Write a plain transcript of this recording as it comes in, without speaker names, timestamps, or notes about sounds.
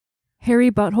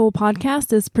Harry Butthole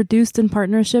Podcast is produced in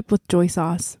partnership with Joy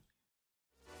Sauce.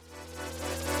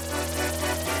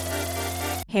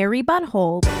 Harry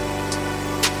Butthole.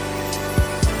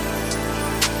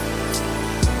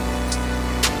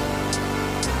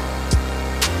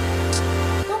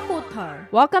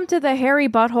 Welcome to the Harry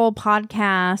Butthole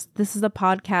Podcast. This is a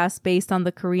podcast based on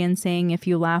the Korean saying, if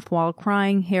you laugh while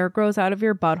crying, hair grows out of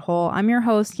your butthole. I'm your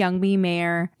host, Youngmi and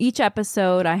Mic. Each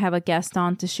episode, I have a guest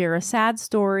on to share a sad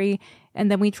story, and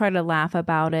then we try to laugh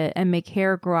about it and make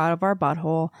hair grow out of our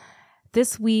butthole.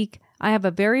 This week, I have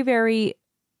a very, very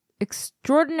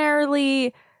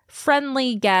extraordinarily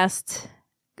friendly guest.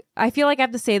 I feel like I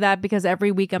have to say that because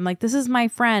every week I'm like, this is my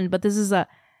friend, but this is a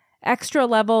extra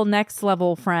level, next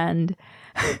level friend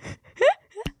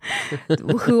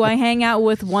who I hang out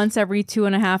with once every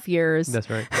 2.5 years. That's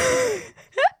right.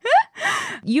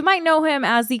 You might know him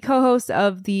as the co-host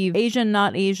of the Asian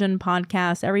Not Asian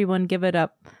podcast. Everyone give it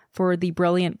up for the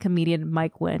brilliant comedian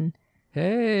Mic Nguyen.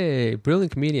 Hey,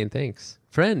 brilliant comedian. Thanks.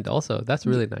 Friend also. That's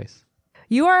really nice.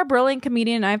 You are a brilliant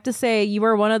comedian. I have to say you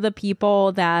are one of the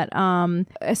people that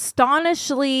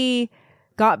astonishingly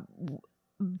got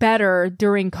better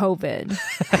during COVID.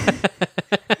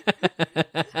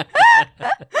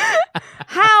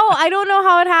 How? I don't know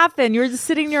how it happened. You were just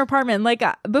sitting in your apartment. Like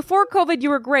before COVID, you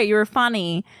were great. You were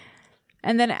funny.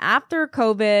 And then after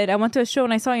COVID, I went to a show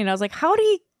and I saw you and I was like, how do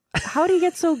you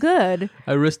get so good?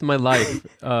 I risked my life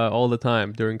all the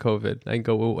time during COVID. I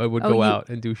would go out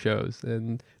and do shows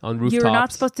and on rooftops. You're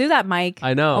not supposed to do that, Mike.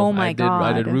 I know. Oh my God.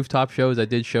 I did rooftop shows. I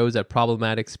did shows at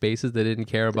problematic spaces that didn't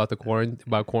care about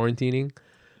about quarantining.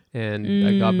 And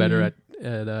I got better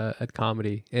at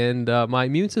comedy. And my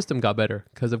immune system got better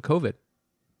because of COVID.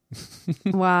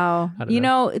 Wow. You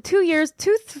know, 3 years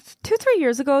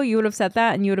ago, you would have said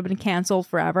that and you would have been canceled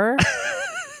forever.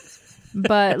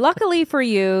 But luckily for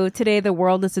you, today the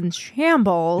world is in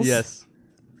shambles. Yes.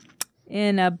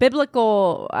 In a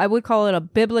biblical, I would call it a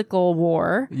biblical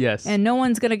war. Yes. And no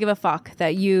one's going to give a fuck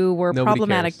that you were Nobody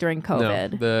problematic cares. during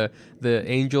COVID. No. The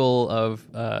angel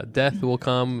of death will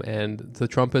come and the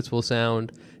trumpets will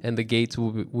sound and the gates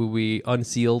will be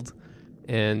unsealed.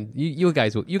 And you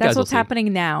guys will. That's what's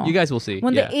happening now. You guys will see.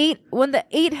 When the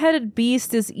 8-headed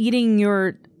beast is eating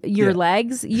your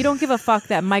legs, you don't give a fuck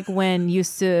that Mic Nguyen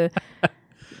used to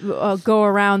go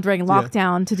around during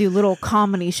lockdown to do little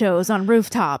comedy shows on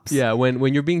rooftops. Yeah,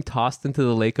 when you're being tossed into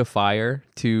the lake of fire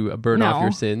to burn off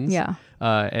your sins,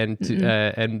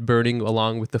 and burning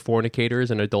along with the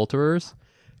fornicators and adulterers,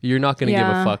 you're not going to give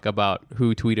a fuck about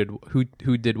who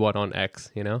did what on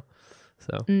X, you know?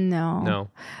 So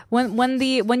no. When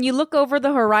you look over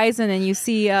the horizon and you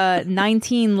see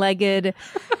 19-legged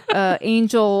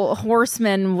angel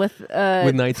horsemen with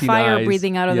 19 fire eyes.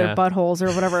 breathing out of their buttholes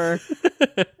or whatever,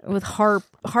 with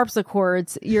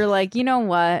harpsichords, you're like, you know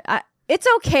what? It's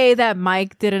okay that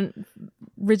Mike didn't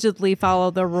rigidly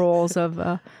follow the rules of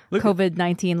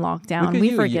COVID-19 lockdown.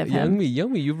 We forgive him.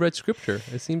 Youngmi, you've read scripture.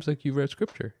 It seems like you've read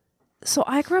scripture. So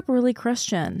I grew up really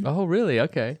Christian. Oh, really?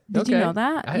 Okay. Did you know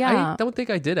that? I don't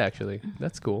think I did, actually.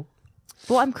 That's cool.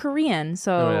 Well, I'm Korean,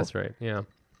 so... Oh, that's right. Yeah.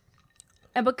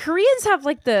 But Koreans have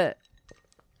I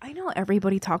know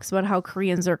everybody talks about how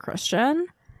Koreans are Christian.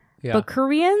 Yeah. But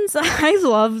Koreans, I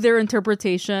love their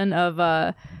interpretation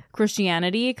of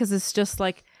Christianity because it's just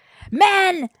like,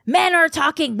 men are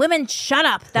talking, women shut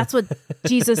up. That's what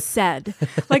Jesus said.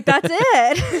 Like, that's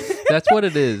it. That's what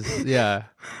it is. Yeah.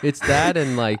 It's that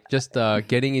and just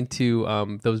getting into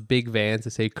those big vans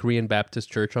that say Korean Baptist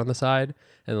Church on the side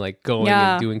and going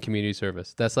and doing community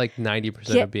service. That's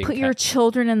 90% of being put your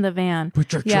children in the van.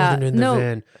 Put your children in the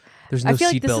van. There's no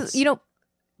seatbelts.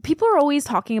 People are always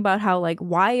talking about how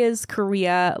why is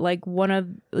Korea one of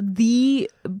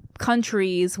the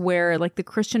countries where the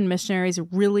Christian missionaries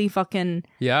really fucking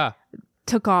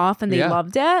took off and they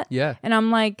loved it. Yeah. And I'm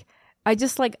like, I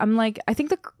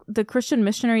think the Christian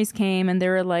missionaries came and they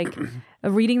were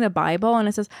reading the Bible and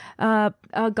it says,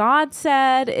 God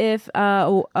said if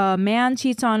a man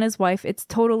cheats on his wife, it's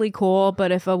totally cool.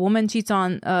 But if a woman cheats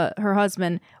on her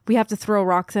husband, we have to throw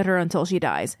rocks at her until she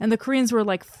dies. And the Koreans were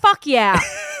like, fuck yeah.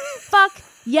 Fuck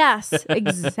yes,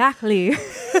 exactly.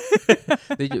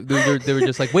 they were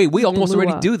just like, wait, we almost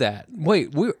already do that.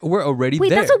 Wait, we're already there. Wait,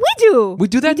 that's what we do. We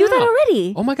do that We now. do that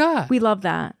already. Oh my God. We love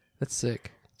that. That's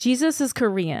sick. Jesus is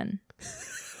Korean.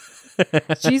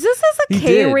 Jesus is a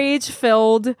K-rage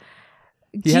filled.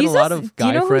 He had a lot of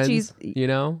guy friends,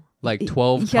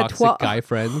 12 toxic guy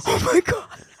friends. Oh my God.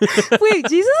 Wait,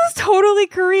 Jesus is totally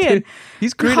Korean.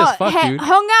 He's Korean as fuck, dude.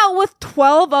 Hung out with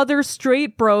 12 other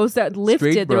straight bros that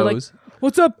lifted. They're like,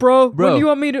 what's up, bro? When do you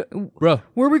want me to... Bro.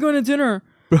 Where are we going to dinner?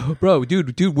 bro, we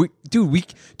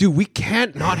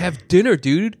can't not have dinner,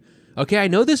 dude. Okay, I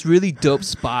know this really dope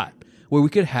spot where we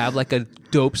could have like a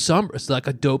dope summer. It's like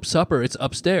a dope supper. It's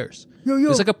upstairs.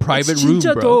 It's like a private room,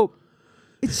 bro. Dope.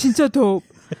 It's 진짜 dope.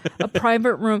 A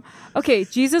private room. Okay,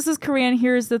 Jesus is Korean.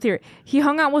 Here's the theory. He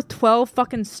hung out with 12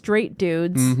 fucking straight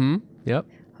dudes. Mm-hmm. Yep.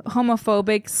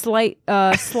 Homophobic,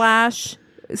 slash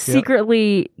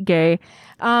secretly gay.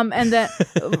 And then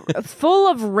full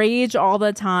of rage all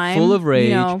the time. Full of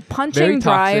rage. Punching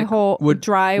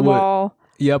drywall.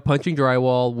 Yeah, punching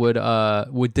drywall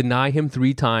would deny him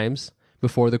 3 times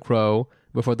before the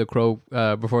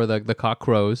cock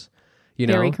crows.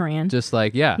 Very Korean. Just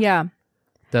like Yeah.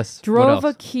 That's drove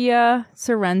a Kia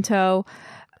Sorento.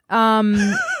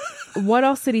 What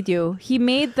else did he do? He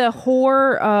made the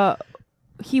whore.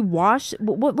 He washed.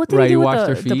 What did he do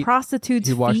with the prostitute's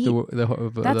feet?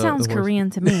 That sounds Korean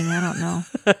to me. I don't know.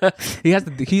 He's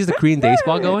the Korean day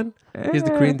spa going.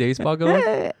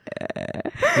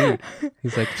 Dude,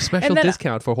 he's like special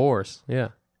discount for whores.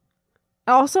 Yeah.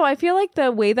 Also, I feel like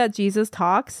the way that Jesus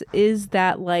talks is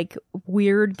that like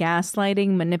weird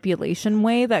gaslighting manipulation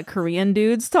way that Korean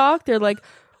dudes talk. They're like,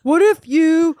 what if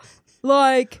you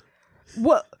like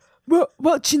what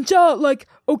진짜 like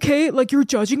okay, like you're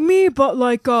judging me, but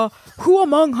like who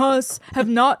among us have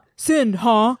not sinned,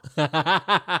 huh?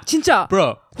 진짜.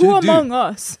 Bro, who among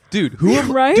us? Dude,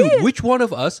 right? Dude, which one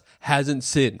of us hasn't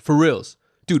sinned? For reals.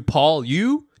 Dude, Paul,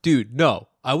 you? Dude, no.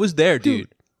 I was there,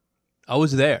 dude. I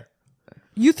was there.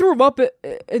 You threw up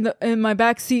in my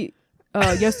back seat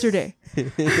yesterday.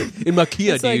 In my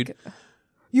Kia, it's dude. Like,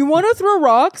 you want to throw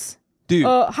rocks? Dude.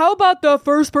 How about the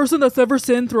first person that's ever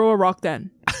sinned throw a rock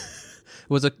then? He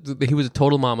was a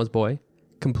total mama's boy.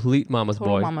 Complete mama's boy.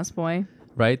 Total mama's boy.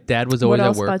 Right? Dad was always at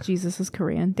work. What else about Jesus is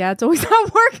Korean? Dad's always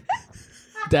at work.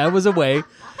 Dad was away.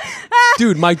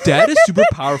 Dude, my dad is super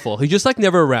powerful. He's just like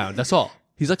never around. That's all.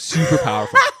 He's like super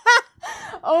powerful.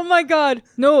 Oh my God.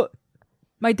 No.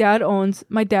 My dad owns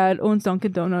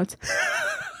Dunkin' Donuts.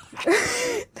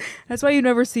 That's why you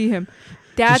never see him.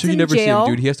 Dad's in jail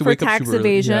dude. He has to for wake up tax super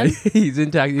evasion. Yeah, he's in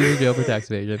jail for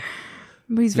tax evasion.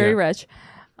 But he's very rich.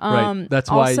 Right. That's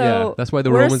why. Also, that's why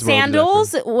the wear Romans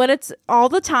sandals when it's all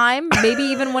the time. Maybe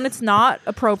even when it's not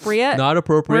appropriate. Not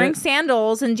appropriate. Wearing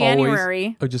sandals in January.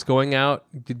 Always, or just going out,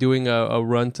 doing a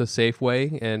run to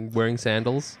Safeway and wearing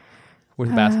sandals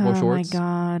with basketball shorts. Oh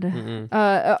my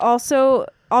God. Also,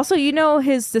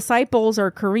 his disciples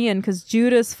are Korean because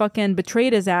Judas fucking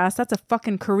betrayed his ass. That's a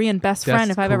fucking Korean best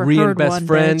friend if I've ever heard one. Best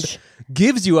friend bitch.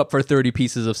 Gives you up for 30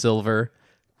 pieces of silver.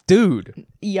 Dude.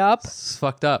 Yup. It's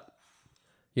fucked up.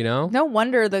 No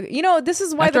wonder this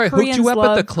is why After the Koreans hooked you up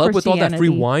love at the club with all that free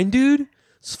wine, dude.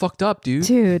 It's fucked up, dude.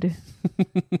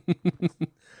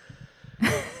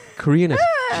 Korean is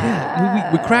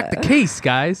we cracked the case,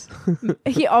 guys.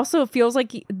 He also feels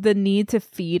like the need to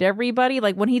feed everybody.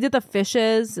 Like when he did the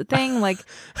fishes thing, like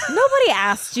nobody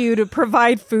asked you to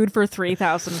provide food for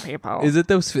 3,000 people. Is it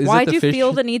those? Why do you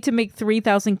feel the need to make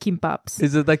 3,000 kimbaps?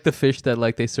 Is it like the fish that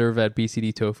like they serve at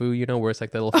BCD Tofu? Where it's like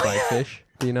that little fried fish.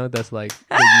 That's like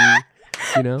It's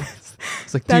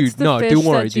like, that's dude, no, don't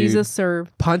worry, dude. Jesus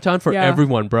served. Panchan for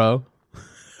everyone, bro.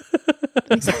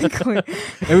 Exactly.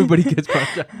 Everybody gets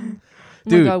panchan.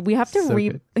 Dude, oh my God, we have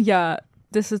to yeah,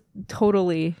 this is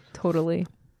totally. We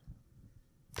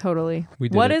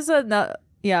did what it. is a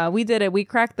yeah, we did it. We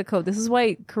cracked the code. This is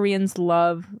why Koreans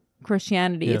love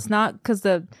Christianity. Yeah. It's not because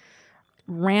the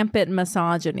rampant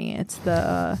misogyny. It's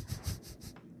the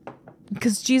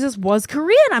because Jesus was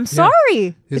Korean. I'm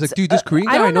sorry. He's like, dude, this Korean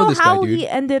guy, I don't know this how guy, dude. he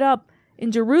ended up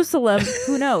in Jerusalem.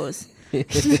 Who knows?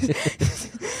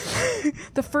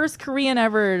 The first Korean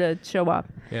ever to show up.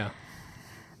 Yeah.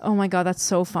 Oh my God, that's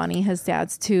so funny. His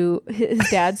dad's too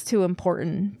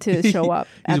important to show up.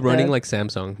 He's running like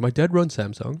Samsung. My dad runs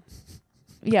Samsung.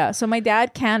 Yeah, so my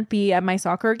dad can't be at my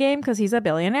soccer game because he's a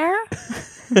billionaire.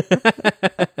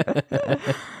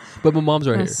 But my mom's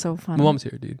right here. That's so funny. My mom's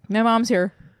here, dude. My mom's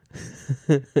here.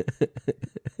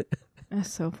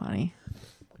 That's so funny.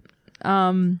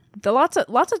 The lots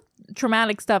of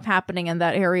traumatic stuff happening in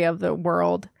that area of the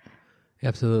world.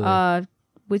 Absolutely.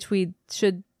 Which we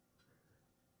should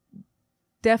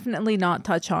definitely not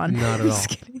touch on. Not at all.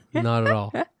 Not at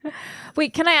all.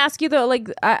 Wait, can I ask you though?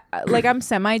 Like I'm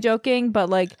semi joking, but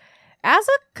like, as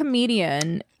a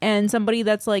comedian and somebody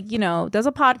that's like does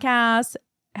a podcast,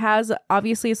 has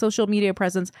obviously a social media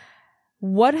presence.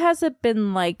 What has it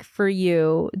been like for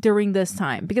you during this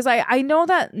time? Because I know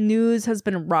that news has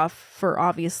been rough for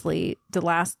obviously the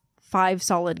last 5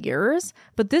 solid years,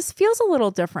 but this feels a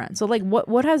little different. So like,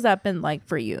 what has that been like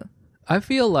for you? I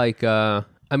feel like, I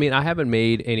haven't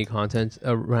made any content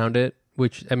around it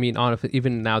which I mean,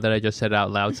 even now that I just said it out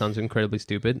loud sounds incredibly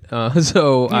stupid.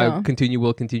 So I will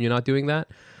continue not doing that.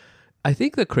 I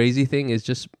think the crazy thing is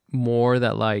just more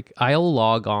that like I'll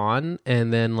log on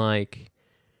and then like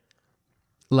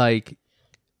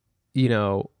you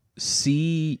know,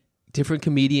 see different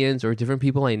comedians or different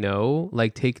people I know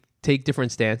like take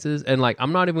different stances, and like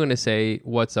I'm not even going to say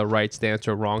what's a right stance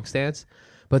or wrong stance,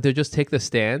 but they'll just take the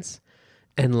stance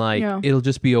and like it'll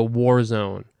just be a war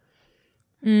zone.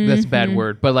 That's a bad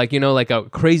word, but like, you know, like a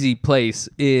crazy place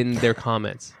in their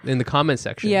comments, in the comment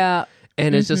section. Yeah.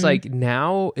 And it's just like,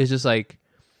 now it's just like,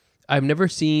 I've never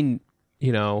seen,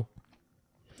 you know,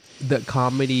 the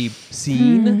comedy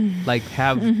scene like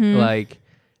have like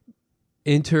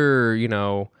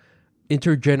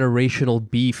intergenerational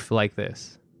beef like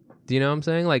this. Do you know what I'm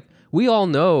saying? Like, we all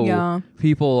know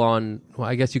people on, well,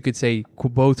 I guess you could say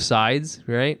both sides,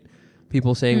 right?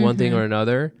 People saying one thing or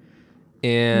another.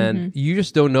 And you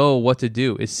just don't know what to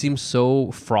do. It seems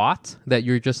so fraught that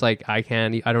you're just like, I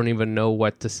don't even know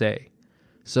what to say.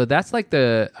 So that's like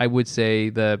I would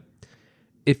say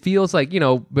it feels like, you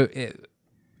know, but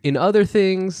in other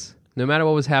things, no matter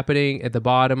what was happening, at the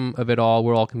bottom of it all,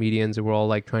 we're all comedians and we're all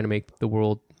like trying to make the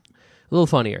world a little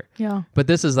funnier. Yeah. But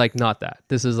this is like not that.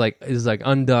 This is like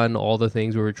undone all the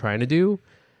things we were trying to do.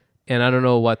 And I don't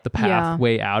know what the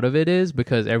pathway out of it is,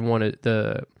 because everyone,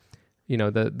 the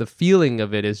feeling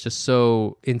of it is just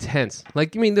so intense.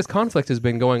 Like, I mean, this conflict has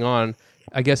been going on,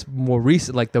 I guess, more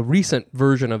recent, like the recent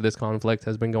version of this conflict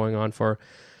has been going on for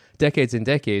decades and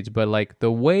decades. But like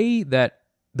the way that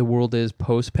the world is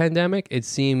post-pandemic, it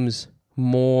seems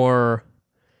more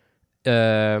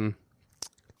terminal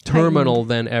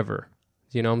than ever.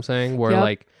 You know what I'm saying? Where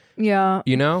like,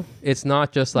 you know, it's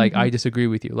not just like, I disagree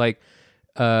with you. Like,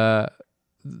 all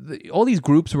these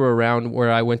groups were around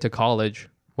where I went to college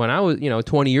when I was,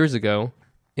 20 years ago,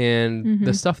 and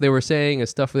the stuff they were saying is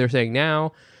stuff they're saying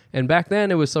now. And back then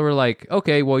it was sort of like,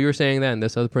 okay, well, you're saying that and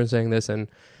this other person's saying this, and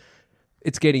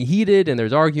it's getting heated and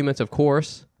there's arguments, of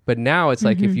course. But now it's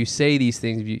like, if you say these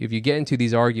things, if you get into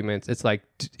these arguments, it's like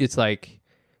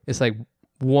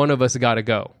one of us got to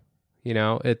go. You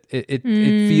know, it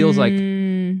feels like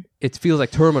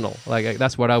terminal. Like,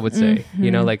 that's what I would say.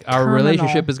 You know, like our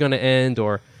relationship is going to end,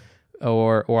 or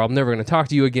I'm never going to talk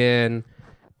to you again.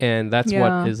 And that's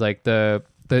what is like the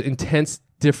intense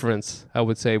difference, I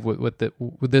would say, with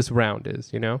this round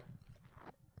is, you know?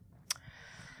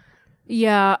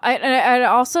 Yeah, I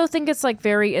also think it's like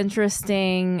very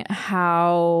interesting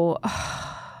how,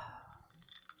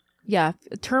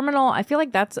 terminal. I feel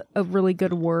like that's a really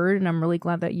good word, and I'm really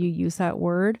glad that you use that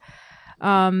word.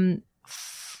 For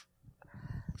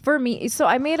me, so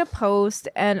I made a post,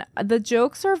 and the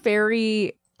jokes are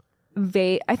very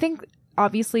vague. I think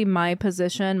obviously my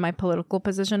political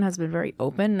position has been very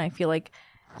open, and I feel like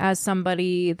as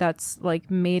somebody that's like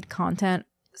made content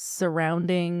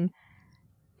surrounding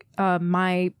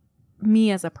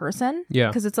me as a person,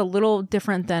 because it's a little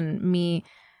different than me.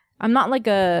 I'm not like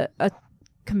a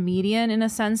comedian in a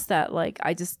sense that like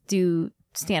I just do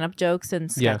stand-up jokes and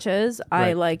sketches.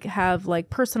 I like have like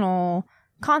personal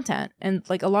content, and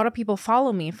like a lot of people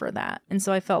follow me for that, and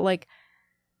so I felt like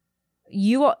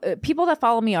people that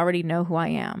follow me already know who I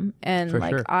am, and for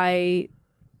like sure. I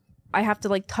have to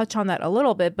like touch on that a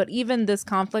little bit. But even this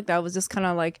conflict, I was just kind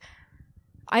of like,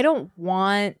 I don't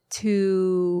want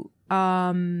to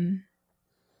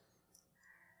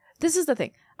this is the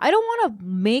thing, I don't want to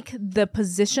make the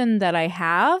position that I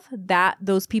have, that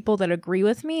those people that agree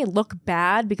with me, look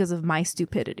bad because of my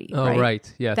stupidity. Oh,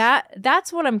 right. Yes.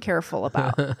 That's what I'm careful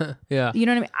about. Yeah. You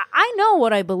know what I mean? I know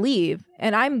what I believe,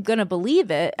 and I'm going to believe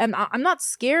it. And I'm not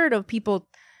scared of people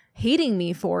hating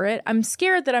me for it. I'm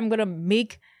scared that I'm going to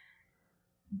make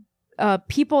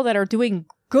people that are doing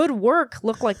good work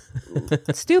look like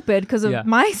stupid because of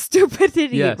my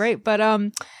stupidity. Right.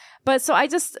 But so I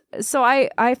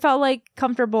felt like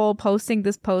comfortable posting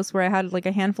this post where I had like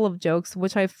a handful of jokes,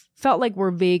 which I felt like were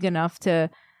vague enough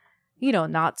to,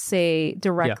 not say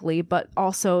directly, but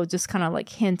also just kind of like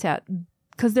hint at,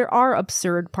 because there are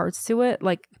absurd parts to it.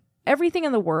 Like everything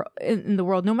in the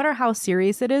world, no matter how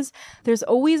serious it is, there's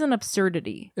always an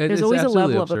absurdity. There's always a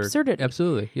level of absurdity.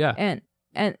 Absolutely. Yeah.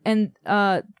 And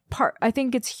I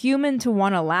think it's human to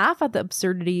want to laugh at the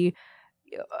absurdity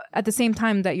at the same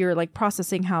time that you're like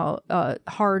processing how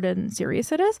hard and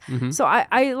serious it is. Mm-hmm. So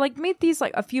I like made these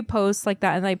like a few posts like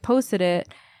that, and I posted it,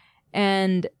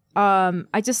 and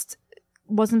I just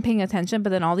wasn't paying attention. But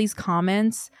then all these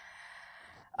comments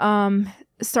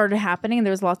started happening, and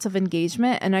there was lots of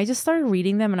engagement, and I just started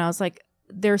reading them, and I was like,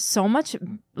 there's so much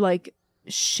like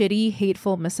shitty,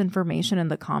 hateful misinformation in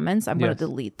the comments, I'm going to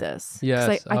delete this.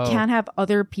 Yes. I can't have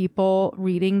other people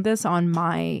reading this on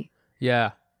my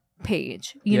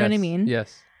page. You know what I mean?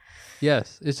 Yes.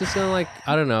 It's just kind of like,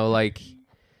 I don't know, like,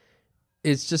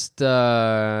 it's just,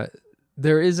 there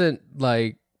isn't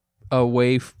like a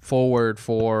way forward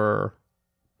for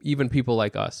even people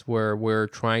like us where we're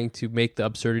trying to make the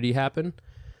absurdity happen.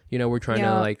 You know, we're trying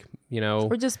to like, you know.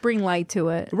 Or just bring light to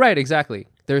it. Right, exactly.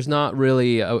 There's not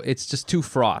really, it's just too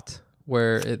fraught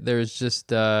where there's just,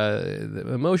 the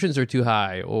emotions are too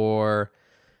high or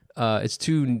it's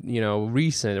too, you know,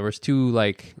 recent or it's too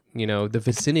like, you know, the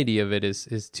vicinity of it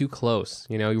is too close.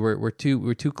 You know, we're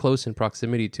too close in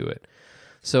proximity to it.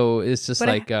 So it's just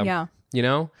you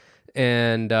know,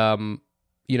 and,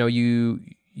 you know,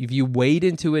 if you wade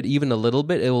into it even a little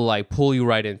bit, it will like pull you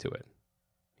right into it.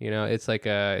 You know, it's like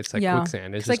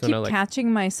quicksand. It's just I keep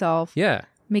catching myself. Yeah.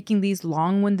 Making these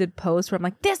long-winded posts where I'm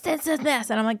like, this,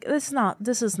 and I'm like, this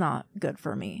is not good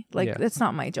for me. Like, it's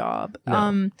not my job.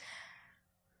 No.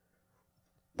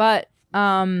 But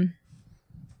that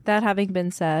having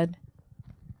been said,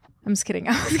 I'm just kidding.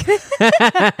 I was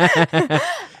kidding.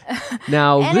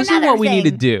 Now, this is what we need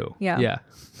to do. Yeah.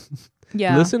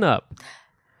 Listen up.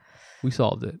 We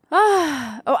solved it.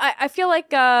 I feel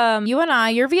like you and I,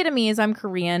 you're Vietnamese, I'm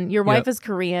Korean. Your wife is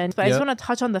Korean. But I just want to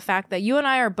touch on the fact that you and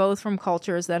I are both from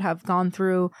cultures that have gone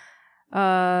through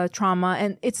trauma.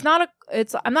 And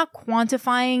I'm not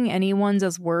quantifying anyone's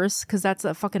as worse because that's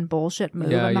a fucking bullshit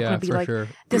move. I'm not going to be like,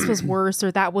 this was worse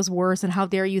or that was worse. And how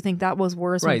dare you think that was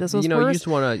worse when this was worse. You just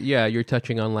want to, you're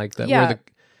touching on like that where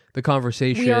the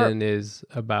conversation is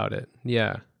about it.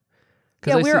 Yeah.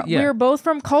 We're both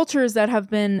from cultures that have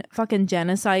been fucking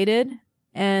genocided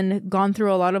and gone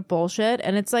through a lot of bullshit.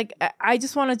 And it's like, I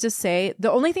just want to just say,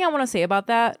 the only thing I want to say about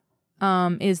that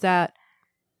is that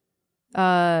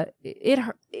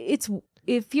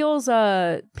it feels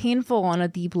painful on a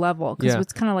deep level because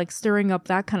it's kind of like stirring up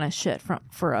that kind of shit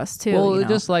for us too. Well, you know?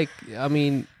 just like, I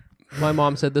mean, my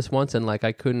mom said this once and like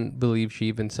I couldn't believe she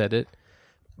even said it,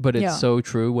 but it's so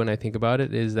true when I think about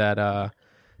it, is that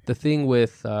the thing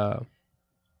with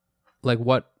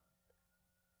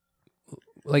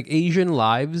like Asian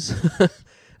lives.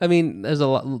 I mean, there's a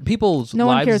lot people's no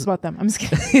lives. one cares about them. I'm just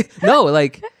kidding. No,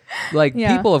 like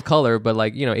people of color, but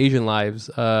like, you know, Asian lives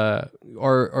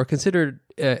are considered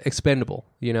expendable.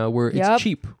 You know, where it's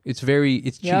cheap. It's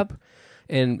cheap.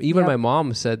 And even my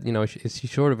mom said, you know, she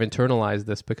sort of internalized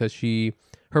this because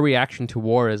her reaction to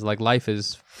war is like life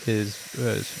is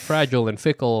fragile and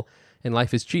fickle, and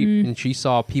life is cheap. And she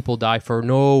saw people die for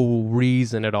no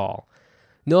reason at all.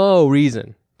 No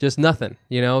reason. Just nothing,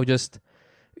 you know, just,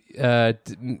 you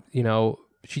know,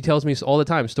 she tells me all the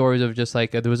time stories of just like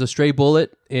there was a stray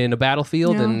bullet in a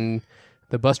battlefield and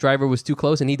the bus driver was too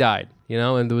close and he died, you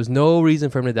know, and there was no reason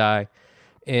for him to die.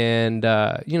 And,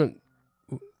 you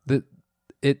know,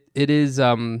 it is,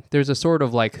 there's a sort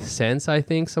of like sense, I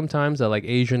think, sometimes that like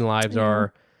Asian lives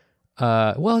are,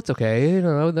 well, it's okay, you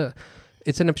know,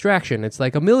 it's an abstraction. It's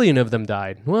like 1 million of them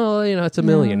died. Well, you know, it's 1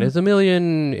 million. It's 1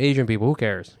 million Asian people. Who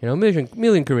cares? You know, 1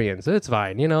 million Koreans. It's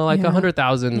fine. You know, like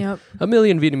 100,000, 1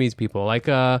 million Vietnamese people. Like,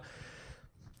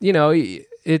 you know,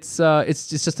 it's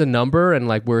just a number, and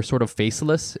like we're sort of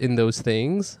faceless in those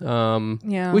things.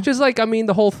 Which is like, I mean,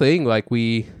 the whole thing. Like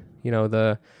we, you know,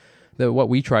 the what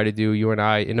we try to do, you and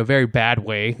I, in a very bad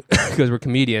way, because we're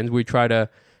comedians. We try to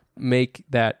make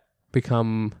that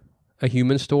become a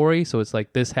human story. So it's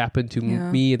like, this happened to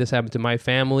me, this happened to my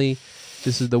family,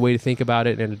 this is the way to think about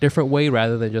it in a different way,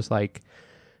 rather than just like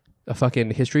a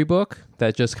fucking history book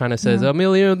that just kind of says 1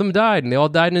 million of them died and they all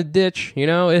died in a ditch. You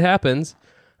know, it happens.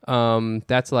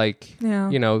 That's like,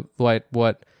 you know,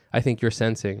 what I think you're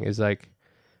sensing is like,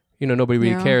 you know, nobody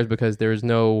really cares because there's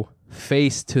no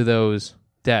face to those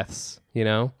deaths, you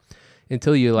know,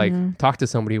 until you like talk to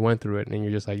somebody who went through it and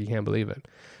you're just like, you can't believe it.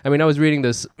 I mean, I was reading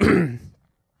this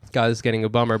God, this is getting a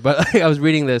bummer, but I was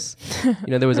reading this, you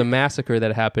know, there was a massacre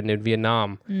that happened in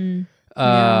Vietnam.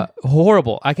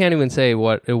 Horrible. I can't even say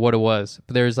what it was,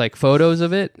 but there's like photos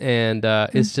of it, and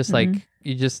it's just like,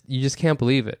 you just can't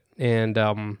believe it.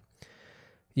 And,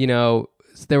 you know,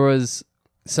 there was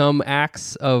some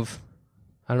acts of,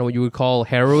 I don't know what you would call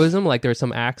heroism. Like there were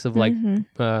some acts of like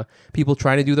people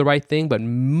trying to do the right thing, but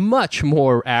much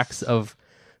more acts of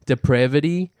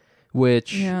depravity,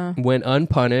 which went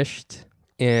unpunished.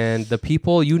 And the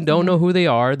people, you don't know who they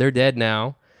are. They're dead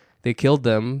now. They killed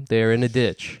them. They're in a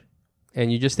ditch.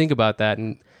 And you just think about that,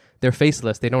 and they're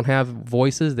faceless. They don't have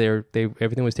voices.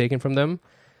 Everything was taken from them.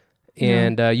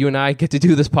 And you and I get to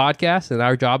do this podcast, and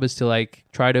our job is to like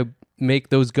try to make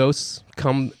those ghosts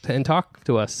come and talk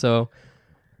to us. So,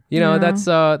 You know, that's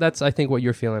I think what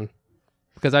you're feeling,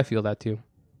 because I feel that too.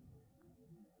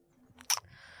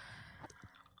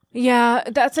 Yeah,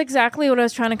 that's exactly what I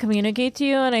was trying to communicate to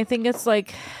you. And I think it's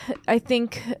like,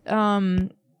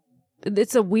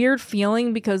 it's a weird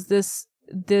feeling because this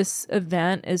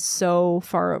event is so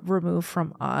far removed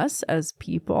from us as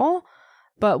people.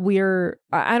 But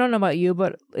I don't know about you,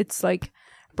 but it's like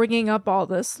bringing up all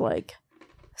this like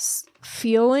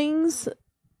feelings.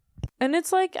 And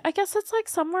it's like, I guess it's like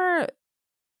somewhere,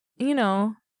 you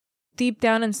know, deep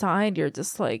down inside, you're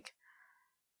just like,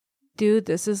 dude,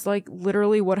 this is like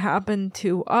literally what happened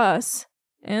to us.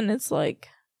 And it's like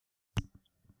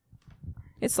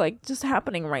just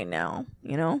happening right now,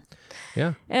 you know?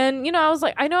 Yeah. And, you know, I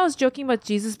was joking about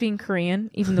Jesus being Korean,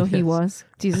 even though he was.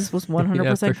 Jesus was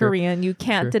 100% Korean. Sure. You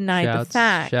can't deny the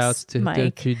facts. Shouts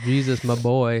to Jesus, my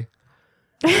boy.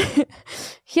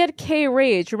 He had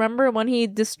K-Rage. Remember when he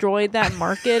destroyed that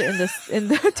market in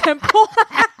the temple?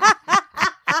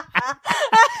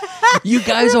 You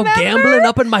guys are gambling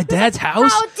up in my dad's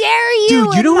house? How dare you?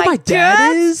 Dude, you know who my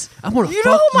dad is? I'm gonna fuck you up.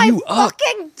 You know who my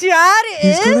fucking dad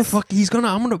is?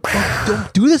 I'm gonna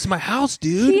don't do this in my house,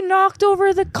 dude. He knocked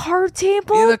over the card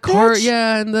table. Yeah, the card,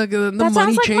 and the that money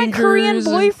sounds like changers. My Korean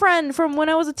boyfriend from when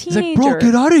I was a teenager. He's like, bro,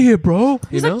 get out of here, bro.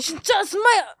 He's like, just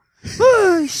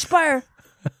my spire.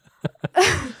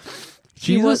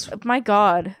 Jesus, my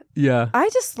God. Yeah.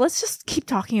 Let's just keep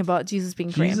talking about Jesus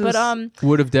being Korean. But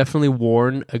would have definitely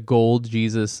worn a gold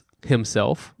Jesus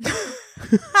himself.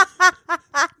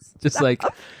 just like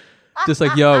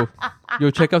yo,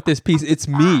 check out this piece. It's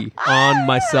me on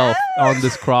myself on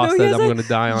this cross that I'm gonna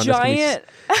die on. Giant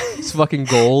it's fucking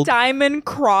gold diamond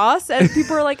cross, and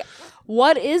people are like,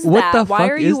 what is that? Why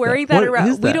are you wearing that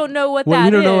around? We don't know what that is.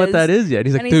 We don't know what that is yet.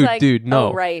 He's like, dude, no.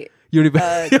 Oh, right. You don't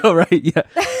even oh, right, yeah.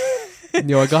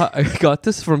 Yo, I got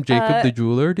this from Jacob the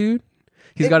jeweler, dude.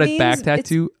 He's got a back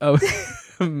tattoo of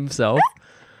himself.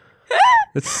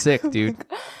 That's sick, dude.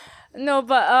 No,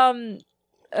 but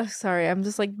sorry, I'm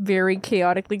just like very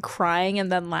chaotically crying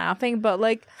and then laughing, but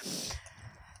like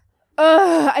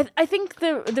I think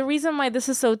the reason why this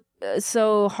is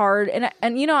so hard,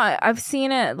 and you know, I've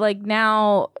seen it like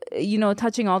now, you know,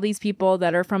 touching all these people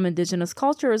that are from indigenous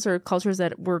cultures or cultures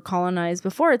that were colonized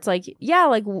before. It's like, yeah,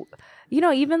 like, you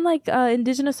know, even like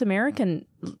indigenous American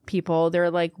people,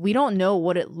 they're like, we don't know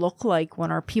what it looked like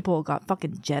when our people got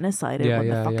fucking genocided when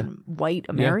the fucking white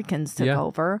Americans took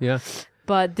over. Yeah.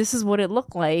 But this is what it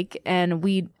looked like, and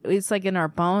it's like in our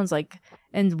bones, like,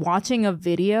 and watching a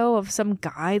video of some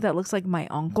guy that looks like my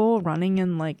uncle running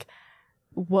in like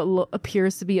what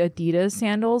appears to be Adidas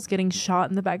sandals, getting shot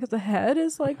in the back of the head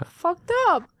is like fucked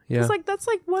up. Yeah. It's like, that's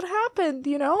like what happened,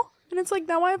 you know? And it's like,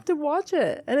 now I have to watch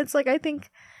it. And it's like, I think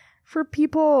for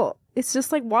people, it's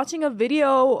just like watching a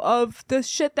video of the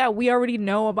shit that we already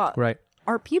know about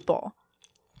our people.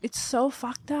 It's so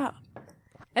fucked up.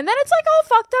 And then it's like all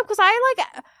fucked up because I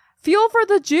like feel for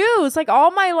the Jews. Like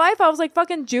all my life, I was like,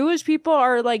 fucking Jewish people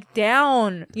are like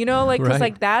down, you know, like, cause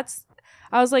like I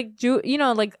was like, you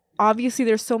know, like obviously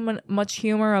there's so much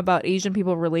humor about Asian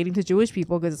people relating to Jewish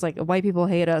people because it's like white people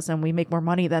hate us and we make more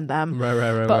money than them.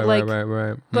 Right.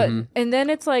 But and then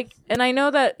it's like, and I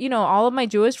know that, you know, all of my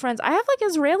Jewish friends, I have like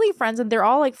Israeli friends and they're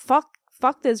all like, fuck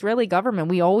the Israeli government.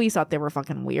 We always thought they were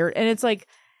fucking weird. And it's like,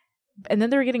 and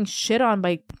then they're getting shit on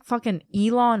by fucking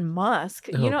Elon Musk.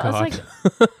 You know, God. It's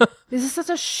like, this is such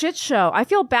a shit show. I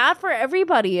feel bad for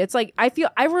everybody. It's like,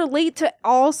 I relate to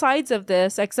all sides of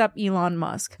this except Elon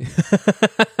Musk.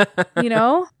 You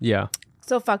know? Yeah.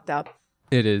 So fucked up.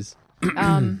 It is.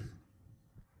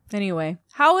 Anyway,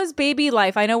 how is baby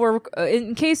life? I know we're,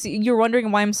 in case you're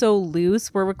wondering why I'm so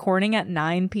loose, we're recording at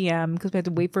 9 p.m. because we had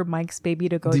to wait for Mike's baby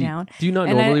to go down. Do you not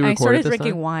normally record I started at this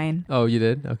drinking time? wine. Oh, you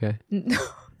did? Okay.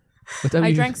 What time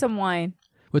I drank some wine.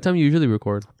 What time do you usually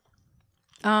record?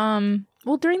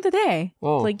 Well, during the day.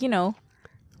 Oh. Like, you know,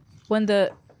 when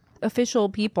the official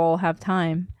people have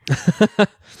time.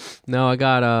 No, I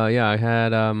got I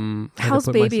had how's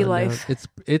baby life?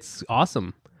 It's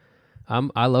awesome.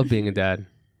 I love being a dad.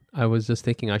 I was just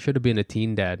thinking I should have been a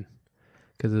teen dad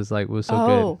because it's like was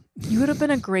so good. You would have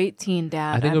been a great teen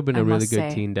dad. I think I would have been a really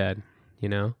good teen dad, you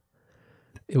know?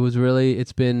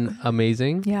 It's been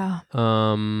amazing. Yeah.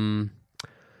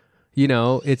 You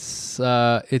know, it's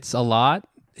a lot.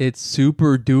 It's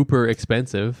super duper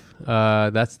expensive.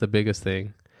 That's the biggest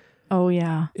thing. Oh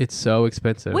yeah. It's so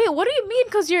expensive. Wait, what do you mean?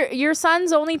 Because your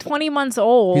son's only 20 months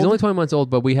old. He's only 20 months old,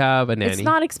 but we have a nanny. It's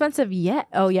not expensive yet.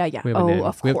 Oh yeah. We have a nanny.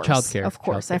 Of we course. have childcare. Of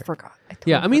course, childcare. I forgot.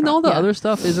 I mean, all the other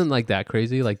stuff isn't like that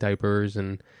crazy, like diapers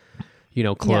and, you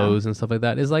know, clothes and stuff like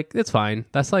that. Is like, it's fine.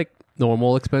 That's like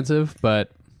normal expensive, but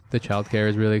the childcare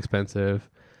is really expensive.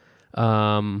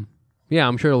 Yeah,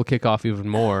 I'm sure it'll kick off even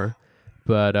more.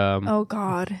 But oh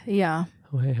God, yeah.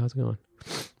 Oh hey, how's it going?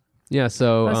 Yeah,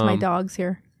 so that's my dog's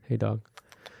here. Hey dog.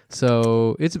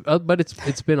 So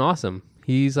it's been awesome.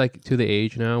 He's like to the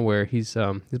age now where he's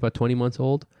about 20 months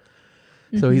old.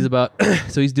 So he's about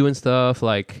so he's doing stuff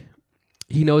like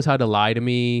he knows how to lie to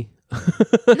me.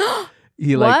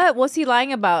 What's he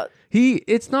lying about?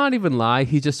 It's not even lie.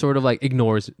 He just sort of like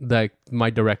ignores like my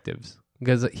directives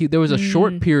because there was a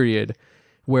short period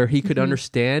where he could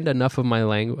understand enough of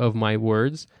my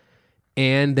words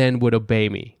and then would obey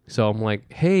me. So I'm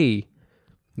like, hey,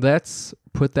 let's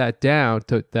put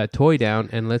that toy down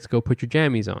and let's go put your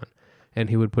jammies on. And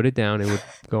he would put it down and would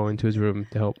go into his room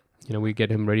to help, we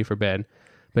get him ready for bed.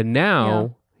 But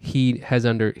now he has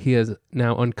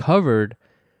now uncovered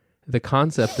the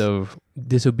concept of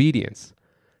disobedience.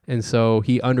 And so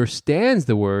he understands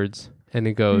the words and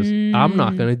he goes, I'm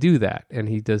not going to do that. And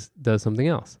he does something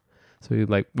else. So he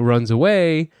like runs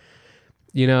away,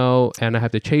 and I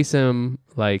have to chase him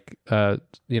like I'm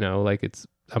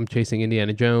chasing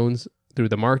Indiana Jones through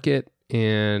the market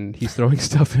and he's throwing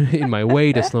stuff in my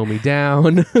way to slow me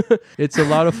down. It's a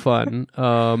lot of fun.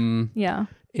 Yeah.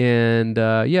 And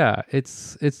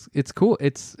it's cool.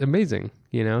 It's amazing,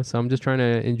 so I'm just trying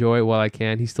to enjoy it while I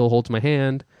can. He still holds my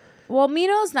hand. Well,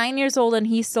 Mino's 9 years old and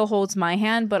he still holds my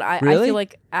hand, but I feel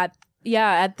like at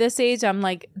this age, I'm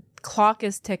like, clock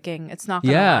is ticking. It's not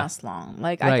going to last long.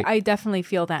 Like right. I definitely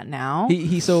feel that now.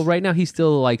 So right now he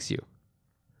still likes you.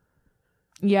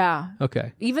 Yeah.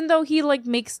 Okay. Even though he like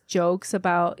makes jokes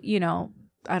about,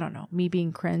 I don't know, me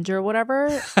being cringe or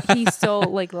whatever, he still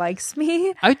like likes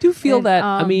me. I do feel that.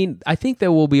 I mean, I think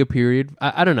there will be a period.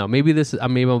 I don't know. Maybe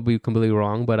I'll be completely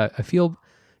wrong, but I feel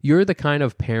you're the kind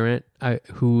of parent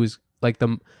who's like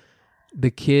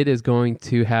the kid is going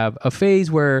to have a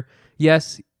phase where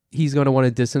yes, he's going to want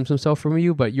to distance himself from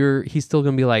you, but he's still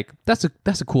going to be like, that's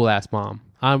a cool ass mom.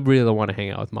 I really don't want to hang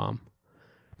out with mom.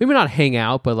 Maybe not hang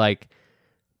out, but like,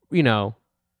 you're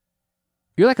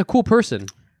like a cool person,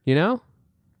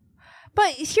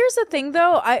 But here's the thing,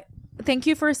 though. I thank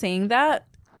you for saying that.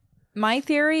 My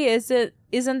theory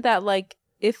isn't that like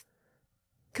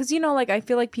because like I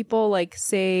feel like people like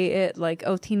say it like,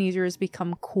 oh, teenagers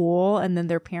become cool and then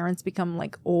their parents become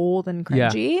like old and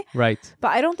cringy. Yeah, right. But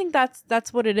I don't think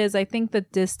that's what it is. I think the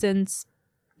distance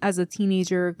as a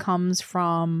teenager comes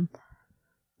from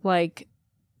like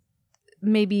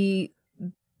maybe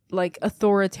like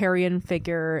authoritarian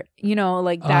figure,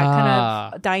 like that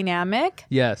kind of dynamic.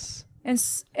 Yes. And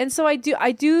so I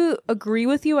do agree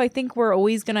with you. I think we're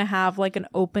always going to have like an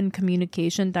open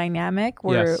communication dynamic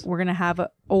where we're going to have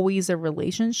always a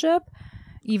relationship,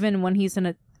 even when he's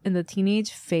in the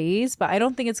teenage phase. But I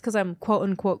don't think it's because I'm quote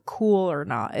unquote cool or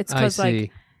not. It's because like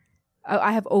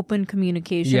I have open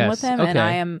communication with him,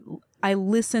 and I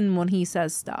listen when he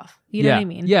says stuff. You know what I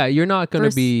mean? Yeah, you're not going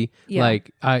to be like,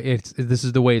 this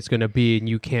is the way it's going to be, and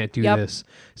you can't do this.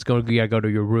 It's going to, you got to go to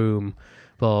your room.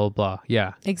 Blah, blah, blah.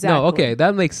 Yeah. Exactly. No, okay.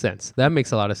 That makes sense. That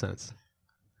makes a lot of sense.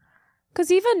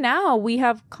 Because even now we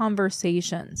have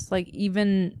conversations. Like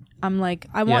even I'm like,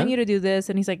 I want you to do this.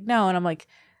 And he's like, no. And I'm like,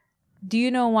 do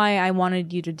you know why I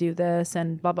wanted you to do this?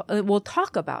 And blah, blah. We'll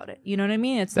talk about it. You know what I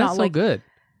mean? It's not like good.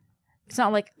 It's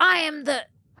not like I am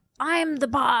the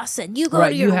boss and you go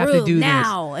to your room to do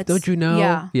now. This. Don't you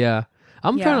know? Yeah.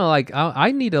 I'm trying to like,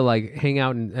 I need to like hang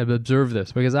out and observe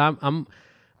this because I'm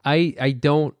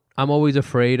always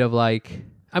afraid of like,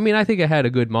 I mean, I think I had a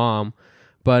good mom,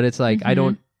 but it's like, I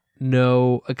don't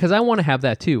know, because I want to have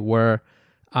that too, where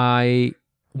I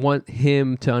want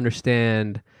him to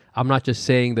understand I'm not just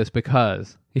saying this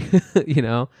because,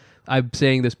 I'm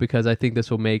saying this because I think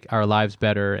this will make our lives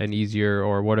better and easier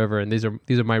or whatever. And these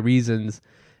are my reasons.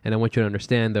 And I want you to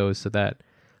understand those so that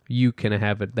you can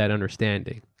have that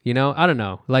understanding, I don't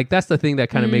know. Like, that's the thing that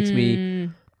kind of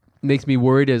makes me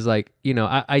worried is like,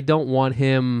 I don't want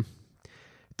him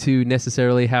to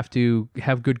necessarily have to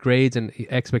have good grades and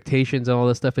expectations and all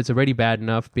this stuff. It's already bad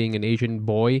enough being an Asian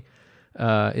boy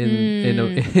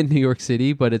in New York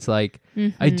City, but it's like,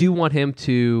 I do want him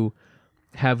to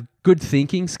have good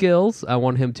thinking skills. I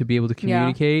want him to be able to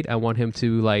communicate. I want him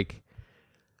to like,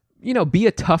 be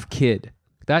a tough kid.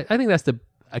 I think that's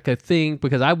a thing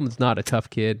because I was not a tough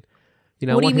kid.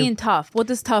 What do you mean tough? What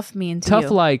does tough mean to you?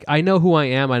 Tough, like, I know who I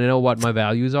am, I know what my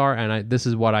values are, and this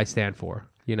is what I stand for.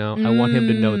 I want him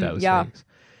to know those things.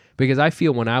 Because I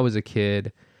feel when I was a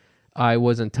kid, I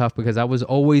wasn't tough because I was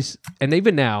always, and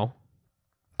even now,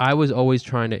 I was always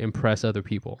trying to impress other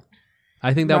people.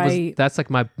 I think that's like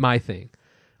my thing.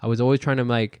 I was always trying to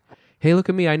like, hey, look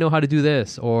at me, I know how to do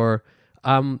this, or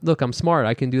look, I'm smart,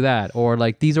 I can do that, or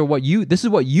like this is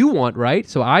what you want, right?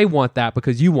 So I want that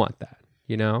because you want that,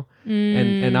 you know.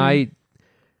 And I,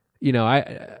 you know,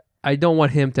 I don't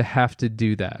want him to have to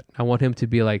do that. I want him to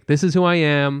be like, this is who I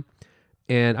am.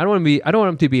 And I don't want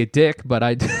him to be a dick, but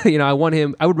I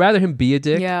would rather him be a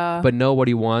dick, but know what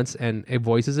he wants and it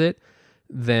voices it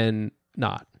than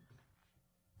not.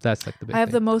 That's like the big I have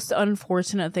thing. the most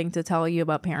unfortunate thing to tell you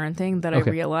about parenting that I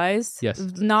realized. Yes.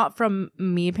 Not from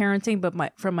me parenting, but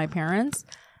from my parents.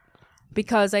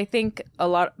 Because I think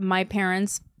my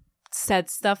parents said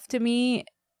stuff to me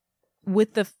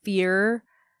with the fear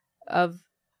of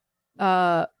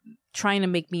trying to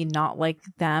make me not like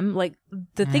them. Like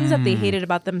the things that they hated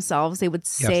about themselves, they would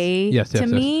say to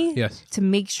me to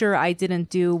make sure I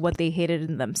didn't do what they hated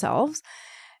in themselves.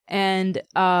 And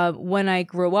when I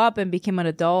grew up and became an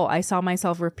adult, I saw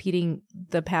myself repeating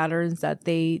the patterns that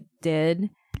they did.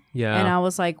 Yeah. And I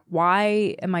was like,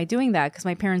 why am I doing that? Because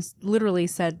my parents literally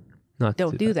said,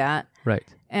 don't do that. Right.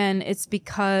 And it's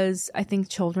because I think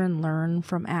children learn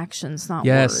from actions, not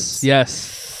words.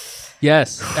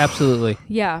 Yes, absolutely.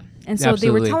 Yeah. And so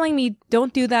they were telling me,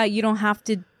 don't do that. You don't have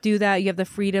to do that. You have the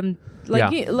freedom.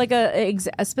 Like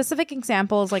a specific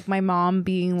example is like my mom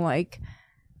being like,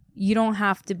 you don't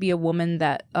have to be a woman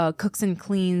that cooks and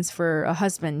cleans for a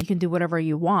husband. You can do whatever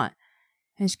you want.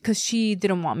 And because she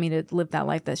didn't want me to live that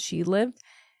life that she lived.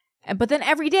 But then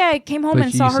every day I came home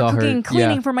and saw her cooking and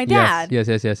cleaning for my dad. Yes.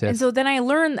 And so then I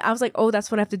learned, I was like, oh, that's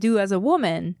what I have to do as a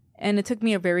woman. And it took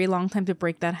me a very long time to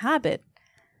break that habit.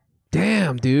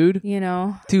 Damn, dude. You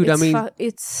know, dude. I mean,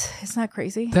 it's not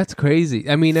crazy. That's crazy.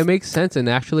 I mean, it makes sense, and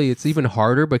actually, it's even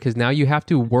harder because now you have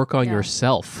to work on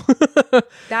yourself.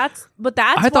 That's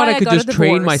I thought I could just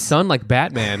train my son like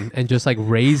Batman and just like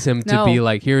raise him to be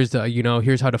like, here's how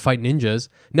to fight ninjas.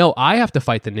 No, I have to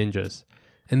fight the ninjas,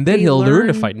 and then he'll learn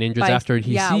to fight ninjas after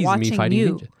he sees me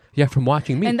fighting ninjas. Yeah, from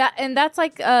watching me. And that's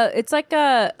like it's like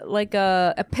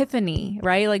a epiphany,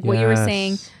 right? Like what you were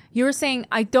saying. You were saying,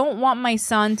 I don't want my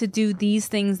son to do these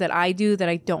things that I do that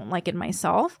I don't like in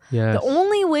myself. Yes. The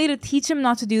only way to teach him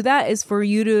not to do that is for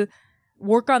you to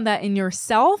work on that in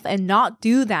yourself and not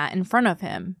do that in front of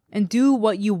him and do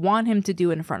what you want him to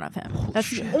do in front of him. That's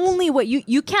the only way.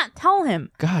 You can't tell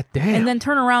him. God damn. And then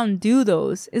turn around and do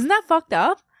those. Isn't that fucked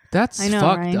up? That's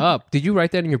fucked up. Did you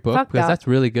write that in your book? Because that's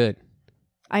really good.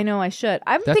 I know I should.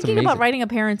 I'm thinking about writing a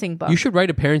parenting book. You should write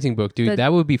a parenting book, dude.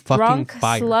 That would be fucking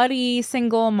fire. Slutty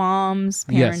single mom's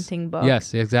parenting book.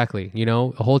 Yes, exactly. You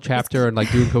know, a whole chapter on like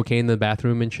doing cocaine in the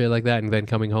bathroom and shit like that, and then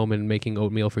coming home and making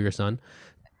oatmeal for your son.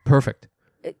 Perfect.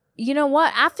 You know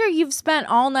what? After you've spent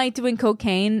all night doing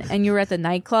cocaine and you're at the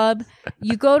nightclub,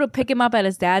 you go to pick him up at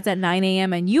his dad's at 9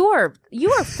 a.m. and you are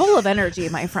full of energy,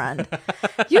 my friend.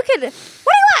 You could. What do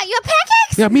you want? You have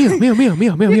pancakes? Yeah, meal. You want to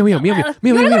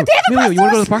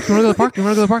go to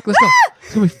the park? Let's go.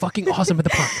 It's gonna be fucking awesome at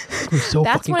the park. It's gonna be so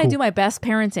That's fucking when cool. I do my best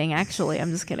parenting. Actually, I'm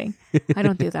just kidding. I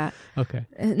don't do that. Okay,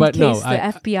 in case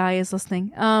the FBI is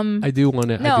listening. I do want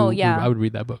to. I would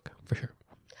read that book for sure.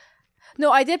 No,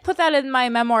 I did put that in my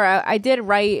memoir. I did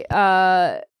write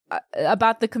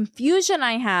about the confusion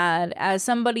I had as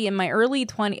somebody in my early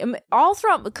 20s, all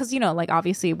throughout, because, you know, like,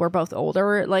 obviously we're both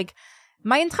older. Like,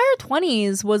 my entire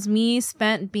 20s was me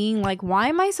spent being like, why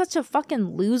am I such a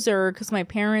fucking loser? Because my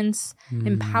parents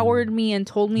empowered me and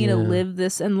told me to live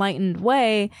this enlightened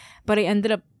way, but I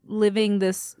ended up living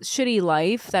this shitty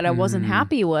life that I wasn't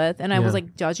happy with, and I was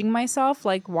like judging myself,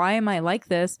 like, why am I like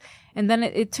this? And then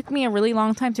it took me a really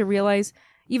long time to realize,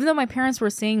 even though my parents were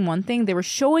saying one thing, they were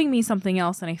showing me something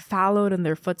else, and I followed in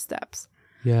their footsteps.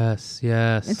 Yes.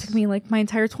 It took me like my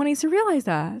entire 20s to realize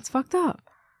that. It's fucked up.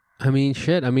 I mean,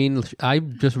 shit. I mean,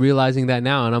 I'm just realizing that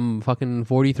now, and I'm fucking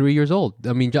 43 years old.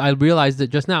 I mean, I realized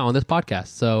it just now on this podcast.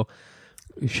 So,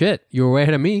 shit, you were way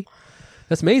ahead of me.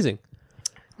 That's amazing.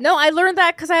 No, I learned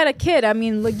that because I had a kid. I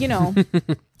mean, like, you know,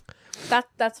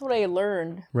 that's what I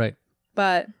learned. Right.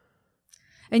 But,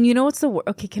 and you know what's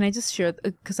okay, can I just share,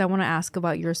 because I want to ask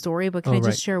about your story, but can I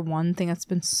just share one thing that's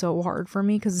been so hard for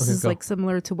me? Because this is like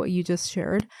similar to what you just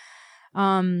shared.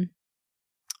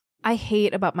 I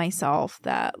hate about myself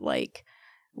that, like,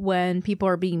 when people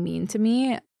are being mean to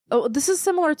me, this is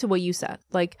similar to what you said.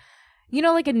 Like, you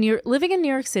know, like living in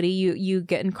New York City, you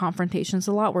get in confrontations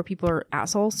a lot where people are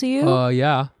assholes to you.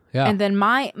 Yeah. And then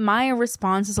my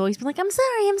response has always been like, I'm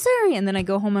sorry. And then I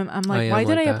go home and I'm like, why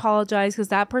did I apologize? Because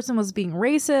that person was being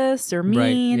racist or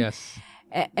mean. Right. Yes.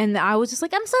 And I was just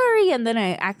like, I'm sorry. And then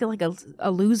I acted like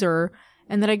a loser.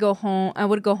 And then I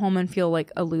would go home and feel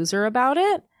like a loser about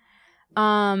it.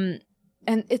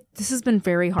 this has been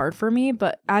very hard for me,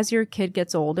 but as your kid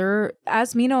gets older,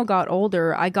 as Mino got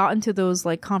older, I got into those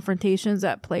like confrontations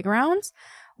at playgrounds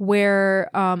where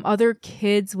other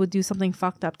kids would do something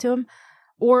fucked up to him,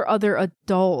 or other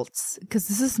adults, because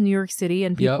this is New York City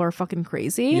and people are fucking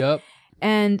crazy. Yep.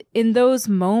 And in those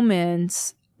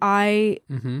moments, I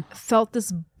felt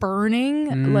this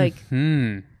burning, like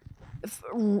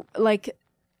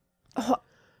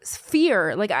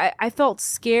fear. Like I felt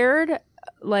scared.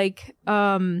 Like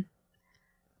I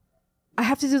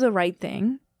have to do the right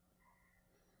thing,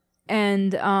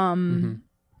 and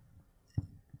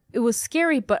it was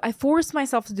scary, but I forced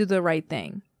myself to do the right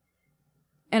thing.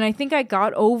 And I think I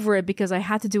got over it because I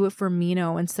had to do it for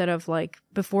Mino instead of like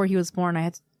before he was born.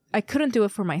 I couldn't do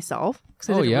it for myself because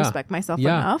I didn't respect myself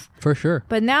enough. For sure.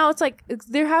 But now it's like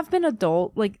there have been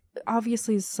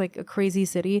obviously it's like a crazy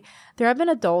city. There have been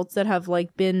adults that have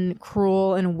like been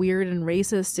cruel and weird and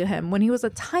racist to him when he was a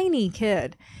tiny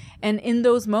kid. And in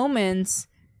those moments,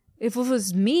 if it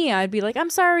was me, I'd be like, I'm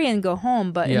sorry, and go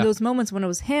home. But in those moments when it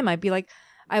was him, I'd be like,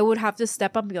 I would have to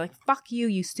step up and be like, fuck you,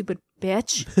 you stupid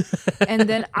bitch. And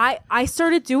then I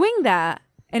started doing that.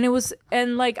 And it was,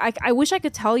 and like, I wish I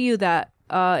could tell you that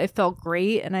it felt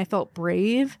great and I felt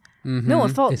brave. No,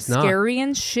 it felt scary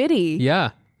and shitty.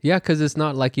 Yeah. Yeah, because it's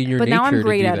not like in your nature. But now I'm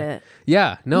great to do at that. it.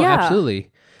 Yeah, no, absolutely.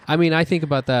 I mean, I think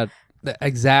about that, the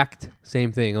exact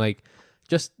same thing. Like,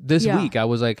 just this week, I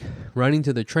was like running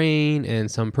to the train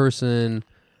and some person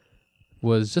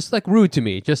was just like rude to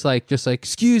me. Just like,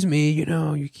 excuse me, you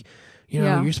know,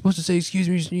 you're supposed to say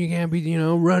excuse me, you can't be,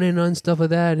 running on stuff like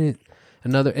that. And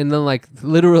then like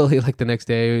literally like the next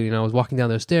day, I was walking down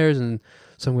the stairs and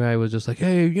some guy was just like,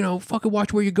 hey, fucking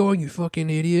watch where you're going, you fucking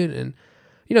idiot. And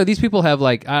these people have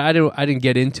like, I didn't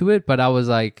get into it, but I was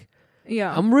like,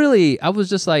 I was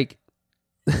just like,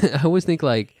 I always think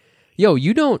like, yo,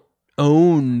 you don't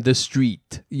own the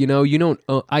street, you don't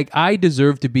I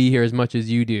deserve to be here as much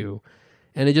as you do.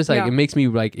 And it just like, it makes me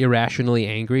like irrationally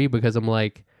angry because I'm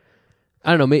like,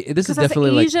 I don't know. This is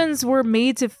definitely like Asians were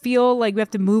made to feel like we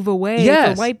have to move away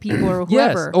for white people or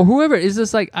whoever. Yes, or whoever. It's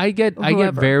just like I get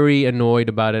very annoyed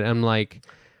about it. I'm like,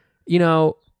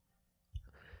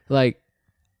 like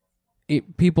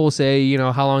people say,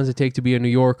 how long does it take to be a New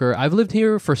Yorker? I've lived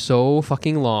here for so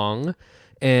fucking long,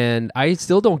 and I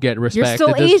still don't get respect. You're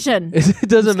still Asian. It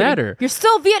doesn't matter. You're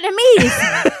still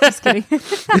Vietnamese. Just kidding.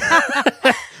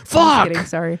 Fuck! Kidding,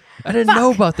 sorry. I didn't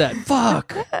know about that.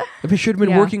 Fuck! I should have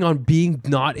been working on being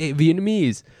not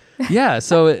Vietnamese. Yeah,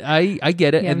 so I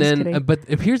get it. And then, but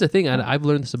here's the thing, and I've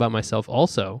learned this about myself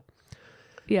also.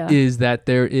 Yeah. Is that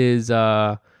there is,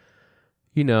 I'm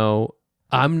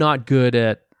not good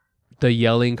at the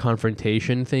yelling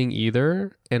confrontation thing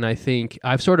either. And I think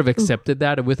I've sort of accepted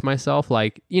that with myself.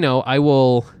 Like, I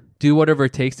will do whatever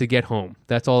it takes to get home.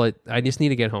 That's all I just need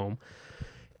to get home.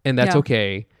 And that's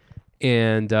okay.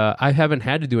 And I haven't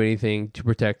had to do anything to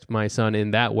protect my son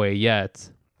in that way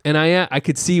yet. And I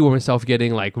could see myself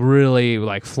getting like really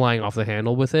like flying off the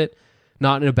handle with it.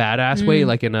 Not in a badass way,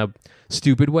 like in a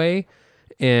stupid way.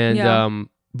 And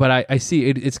but I see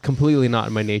it's completely not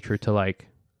in my nature to like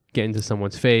get into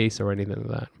someone's face or anything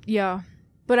like that. Yeah.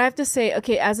 But I have to say,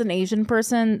 okay, as an Asian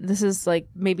person, this is like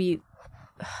maybe...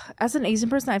 As an Asian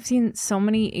person, I've seen so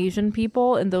many Asian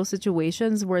people in those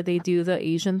situations where they do the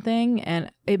Asian thing,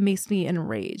 and it makes me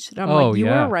enraged. I'm like, you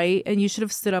were right, and you should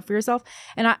have stood up for yourself.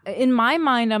 And in my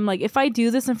mind, I'm like, if I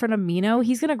do this in front of Mino,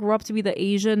 he's gonna grow up to be the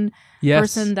Asian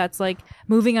person that's like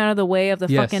moving out of the way of the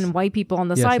fucking white people on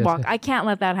the sidewalk. I can't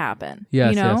let that happen.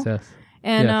 Yes.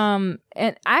 And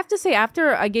and I have to say,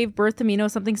 after I gave birth to Mino,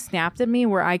 something snapped at me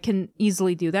where I can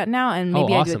easily do that now, and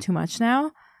maybe I do it too much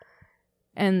now.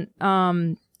 And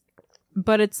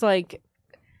but it's like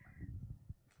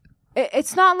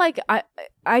it's not like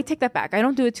I take that back. I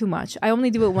don't do it too much. I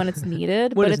only do it when it's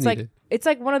needed. But it's needed. Like it's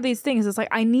like one of these things. It's like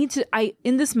I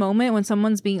in this moment when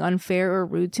someone's being unfair or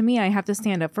rude to me, I have to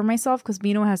stand up for myself because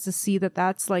Mino has to see that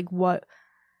that's like what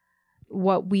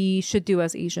we should do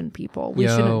as Asian people. We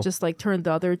shouldn't just like turn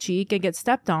the other cheek and get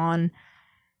stepped on.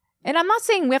 And I'm not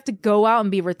saying we have to go out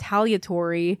and be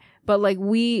retaliatory, but like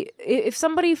if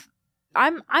somebody.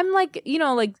 I'm like,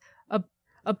 like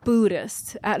a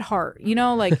Buddhist at heart,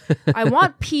 like I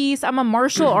want peace. I'm a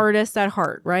martial artist at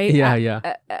heart, right?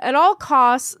 Yeah. At all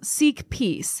costs, seek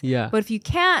peace. Yeah. But if you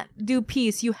can't do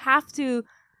peace, you have to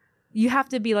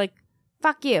be like,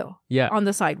 fuck you. Yeah. On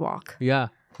the sidewalk. Yeah.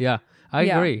 I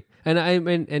agree. And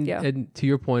and to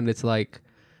your point, it's like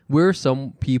we're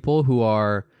some people who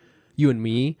are, you and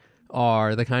me,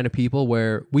 are the kind of people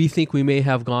where we think we may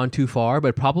have gone too far,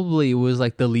 but probably it was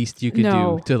like the least you could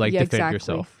do to like defend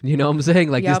yourself. You know what I'm saying?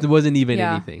 Like this wasn't even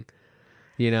anything.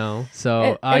 You know, so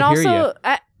and I hear also,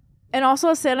 you. And also,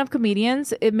 as stand-up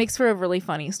comedians, it makes for a really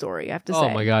funny story, I have to say. Oh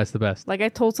my God, it's the best. Like I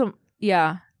told some,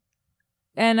 yeah.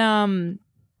 And,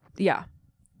 yeah.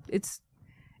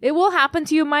 It will happen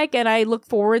to you, Mike, and I look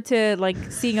forward to like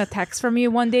seeing a text from you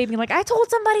one day being like, I told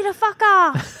somebody to fuck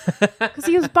off because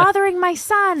he was bothering my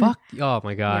son. Fuck. Oh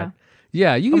my God.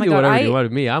 Yeah, you can do whatever you want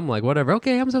with me. I'm like, whatever.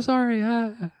 Okay, I'm so sorry.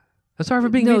 I'm sorry for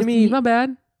being mean to me. My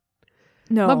bad.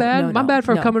 No, my bad. My bad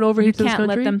for coming over here to this country. You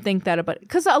can't let them think that about it.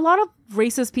 Because a lot of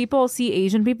racist people see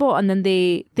Asian people and then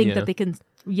they think that they can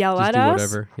yell just at do us.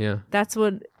 Whatever. Yeah. That's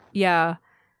what. Yeah.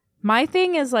 My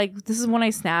thing is like, this is when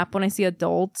I snap when I see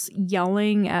adults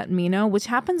yelling at Mino, which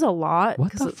happens a lot.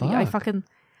 What the fuck?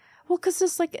 Well, because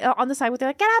just like on the side where they're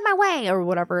like, get out of my way or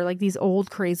whatever, like these old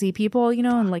crazy people, you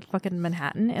know, in like fucking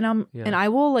Manhattan, and I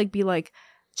will like be like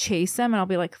chase them, and I'll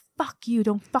be like, fuck you,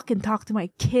 don't fucking talk to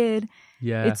my kid.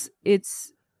 Yeah,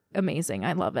 it's amazing.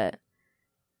 I love it.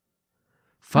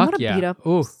 Fuck I'm gonna beat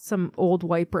up some old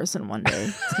white person one day.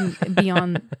 It's gonna be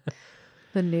on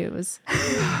the news.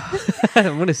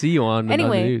 I'm gonna see you on the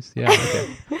news. Yeah.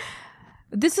 Okay.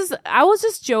 I was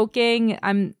just joking.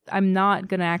 I'm not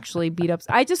gonna actually beat up.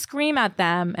 I just scream at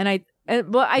them, and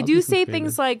I do say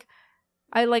things like,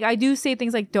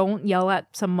 don't yell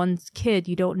at someone's kid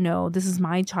you don't know. This is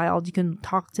my child. You can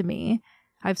talk to me.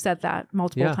 I've said that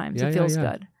multiple times. It feels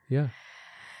good. Yeah.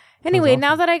 Anyway,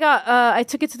 now that I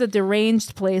took it to the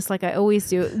deranged place like I always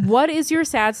do. What is your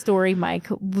sad story, Mike?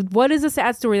 What is a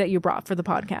sad story that you brought for the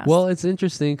podcast? Well, it's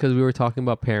interesting because we were talking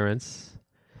about parents.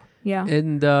 Yeah.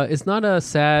 And there's not a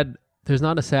sad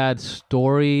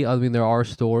story. I mean, there are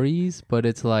stories, but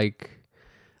it's like,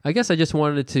 I guess I just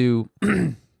wanted to,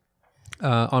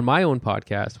 on my own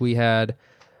podcast, we had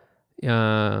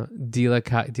Delia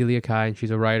Kai, and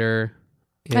she's a writer.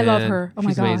 I love her. Oh my God.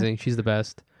 She's amazing. She's the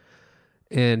best.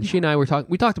 And she and I we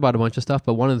talked about a bunch of stuff,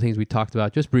 but one of the things we talked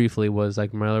about just briefly was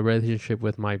like my relationship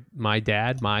with my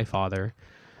dad, my father.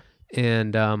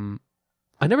 And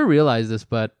I never realized this,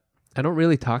 but I don't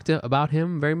really talk about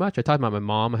him very much. I talk about my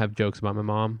mom. I have jokes about my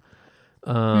mom.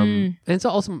 And it's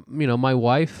also, you know, my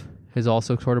wife has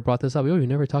also sort of brought this up. Oh, you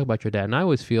never talk about your dad. And I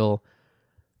always feel,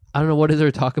 I don't know what is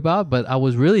there to talk about, but I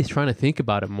was really trying to think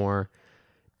about it more.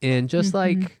 And just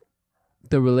like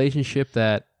the relationship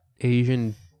that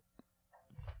Asian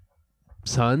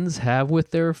sons have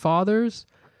with their fathers.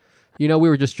 You know, we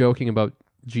were just joking about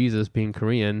Jesus being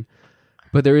Korean.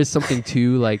 But there is something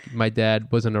too, like my dad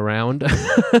wasn't around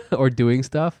or doing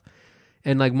stuff.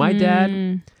 And like my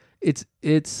dad,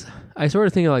 it's, I sort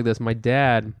of think like this. My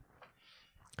dad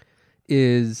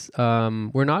is,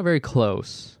 we're not very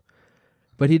close,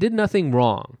 but he did nothing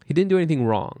wrong. He didn't do anything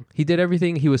wrong. He did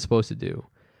everything he was supposed to do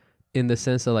in the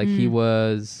sense that like he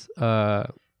was,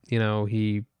 you know,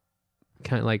 he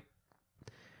kind of like,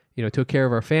 you know, took care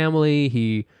of our family.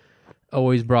 He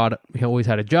always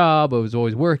had a job. I was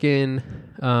always working.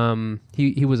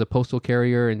 He was a postal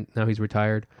carrier, and now he's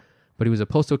retired, but he was a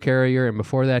postal carrier. And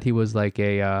before that, he was like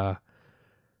what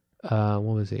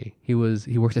was he? He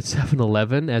worked at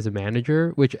 7-Eleven as a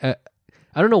manager, which I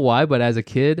don't know why, but as a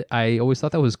kid, I always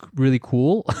thought that was really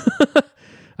cool.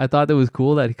 I thought that was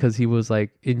cool because he was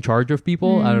like in charge of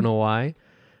people. I don't know why.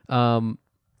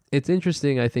 It's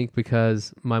interesting, I think,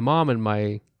 because my mom and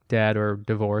my dad are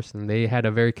divorced, and they had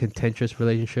a very contentious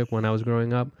relationship when I was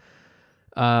growing up.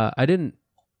 I don't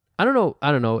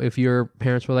know if your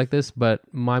parents were like this, but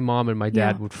my mom and my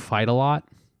dad would fight a lot.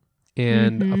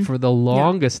 And for the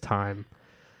longest time,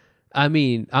 I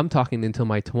mean, I'm talking until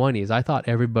my 20s, I thought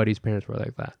everybody's parents were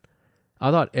like that.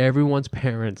 I thought everyone's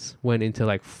parents went into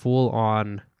like full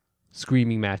on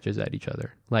screaming matches at each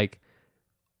other, like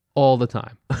all the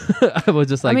time. I was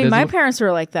just like, I mean, my parents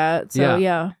were like that. So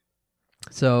yeah.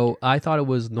 So I thought it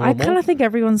was normal. I kind of think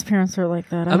everyone's parents are like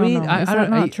that. I don't know. Is that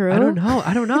not true? I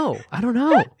don't know.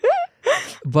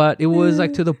 But it was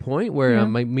like to the point where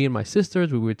me and my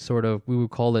sisters, we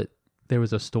would call it, there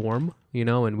was a storm, you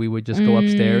know, and we would just go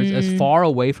upstairs as far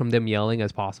away from them yelling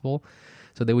as possible.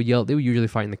 So they would yell. They would usually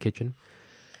fight in the kitchen.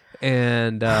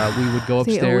 And we would go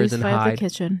upstairs and hide. In the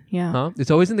kitchen, yeah. Huh?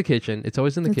 It's always in the kitchen. It's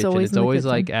always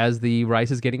like as the rice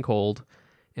is getting cold.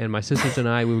 And my sisters and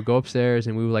I, we would go upstairs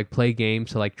and we would like play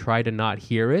games to like try to not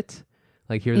hear it,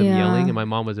 like hear them yelling. And my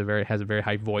mom has a very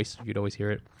high voice. You'd always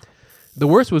hear it. The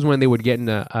worst was when they would get in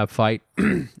a fight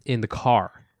in the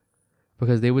car,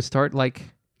 because they would start like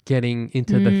getting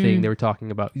into the thing they were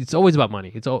talking about. It's always about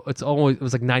money. It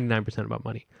was like 99% about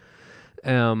money.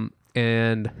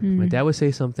 And my dad would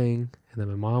say something, and then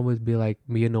my mom would be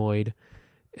annoyed,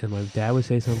 and my dad would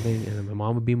say something, and then my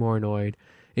mom would be more annoyed.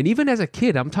 And even as a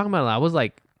kid, I'm talking about, I was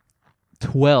like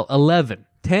 12, 11,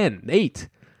 10, 8.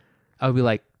 I would be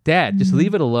like, Dad, just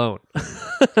leave it alone.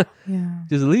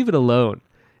 Just leave it alone.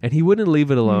 And he wouldn't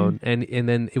leave it alone. And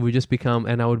then it would just become,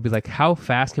 and I would be like, how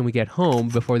fast can we get home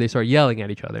before they start yelling at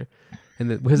each other?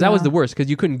 And because that was the worst, because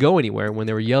you couldn't go anywhere when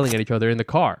they were yelling at each other in the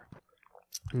car.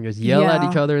 And just yell at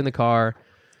each other in the car.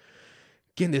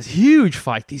 Getting these huge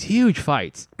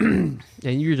fights. And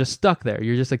you're just stuck there.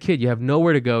 You're just a kid. You have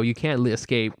nowhere to go. You can't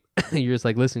escape. You're just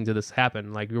like listening to this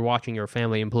happen. Like you're watching your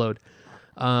family implode.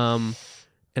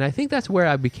 And I think that's where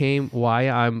I became why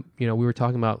I'm, we were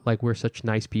talking about like we're such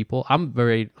nice people. I'm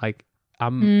very like,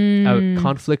 I'm a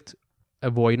conflict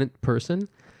avoidant person.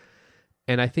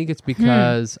 And I think it's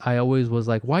because I always was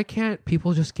like, why can't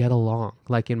people just get along?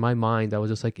 Like in my mind, I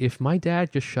was just like, if my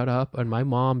dad just shut up and my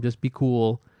mom just be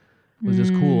cool, was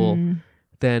just cool,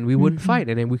 then we wouldn't fight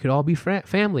and then we could all be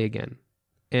family again.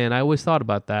 And I always thought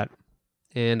about that.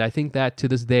 And I think that to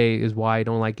this day is why I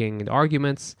don't like getting into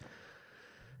arguments.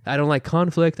 I don't like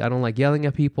conflict. I don't like yelling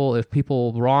at people. If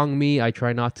people wrong me, I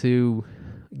try not to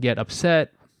get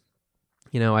upset.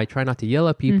 I try not to yell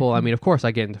at people. I mean, of course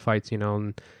I get into fights,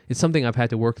 and it's something I've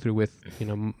had to work through with,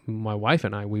 my wife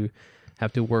and I. We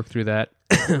have to work through that.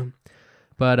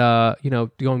 But,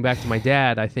 going back to my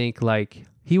dad, I think like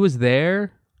he was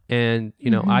there and,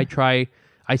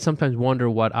 I sometimes wonder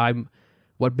what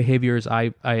behaviors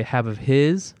I have of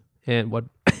his and what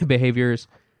behaviors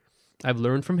I've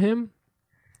learned from him.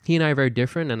 He and I are very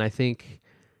different, and I think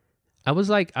I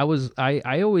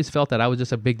always felt that I was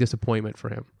just a big disappointment for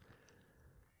him,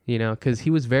 because he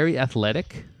was very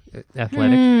athletic. He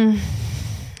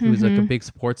was like a big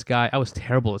sports guy. I was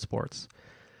terrible at sports.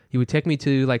 He would take me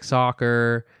to like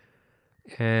soccer,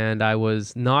 and I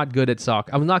was not good at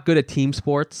soccer. I was not good at team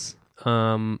sports.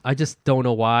 I just don't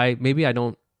know why. Maybe I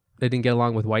didn't get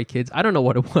along with white kids. I don't know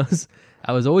what it was.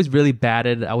 I was always really bad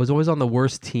at it. I was always on the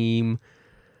worst team.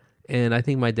 And I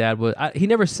think my dad he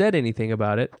never said anything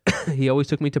about it. He always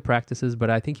took me to practices, but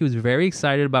I think he was very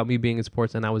excited about me being in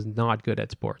sports, and I was not good at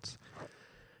sports.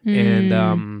 And,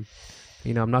 I'm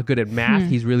not good at math.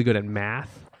 He's really good at math.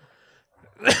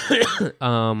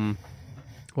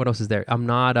 What else is there? I'm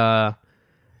not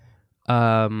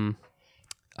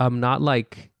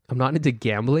into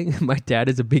gambling. My dad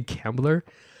is a big gambler.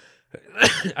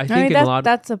 I think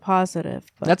that's a positive.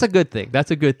 But that's a good thing.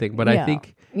 But I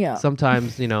think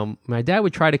sometimes, my dad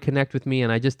would try to connect with me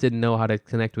and I just didn't know how to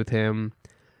connect with him.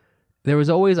 There was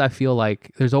always, I feel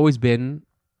like there's always been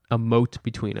a moat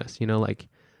between us, like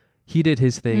he did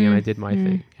his thing and I did my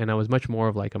thing. And I was much more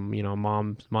of like a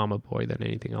mom's mama boy than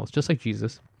anything else, just like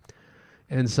Jesus.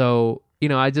 And so,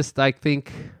 I just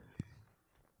think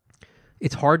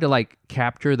it's hard to like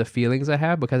capture the feelings I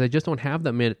have because I just don't have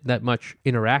that much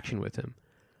interaction with him.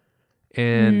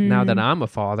 And now that I'm a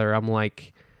father, I'm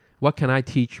like, what can I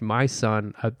teach my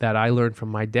son that I learned from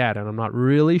my dad? And I'm not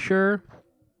really sure.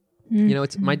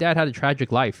 My dad had a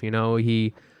tragic life. He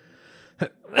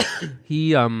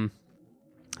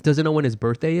doesn't know when his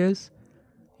birthday is.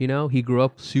 He grew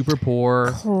up super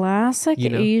poor. Classic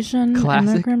Asian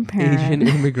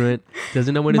immigrant.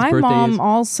 Doesn't know when his birthday is. My mom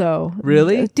also.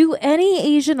 Really? Do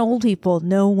any Asian old people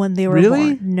know when they were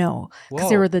born? No. Because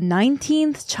they were the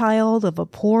 19th child of a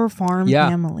poor farm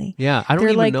family. Yeah. I don't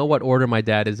even know what order my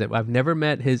dad is in. I've never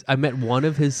met I met one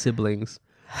of his siblings.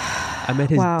 I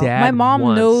met his dad. My mom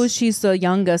once. knows she's the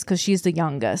youngest because she's the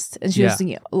youngest. And she was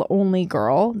the only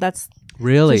girl.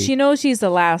 Really? So she knows she's the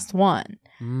last one.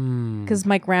 Because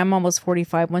my grandma was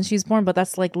 45 when she was born, but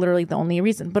that's like literally the only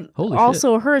reason. But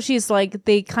also her, she's like,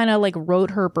 they kind of like wrote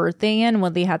her birthday in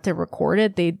when they had to record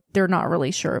it. They're not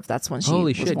really sure if that's when she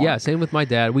was born. Yeah, same with my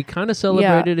dad. We kind of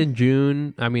celebrated in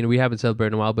June. I mean, we haven't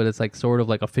celebrated in a while, but it's like sort of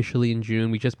like officially in June.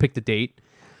 We just picked a date.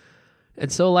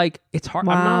 And so like, it's hard.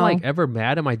 I'm not like ever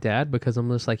mad at my dad because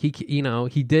I'm just like, he came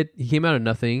out of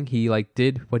nothing. He like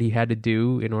did what he had to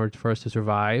do in order for us to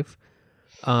survive.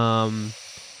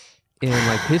 And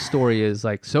like his story is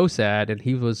like so sad, and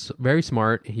he was very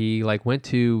smart. He like went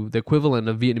to the equivalent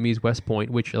of Vietnamese West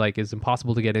Point, which like is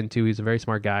impossible to get into. He's a very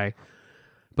smart guy,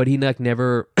 but he like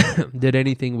never did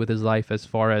anything with his life as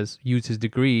far as use his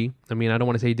degree. I mean, I don't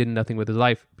want to say he did nothing with his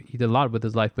life. He did a lot with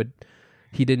his life, but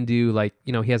he didn't do like,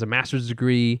 he has a master's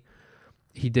degree.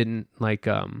 He didn't like,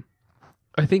 I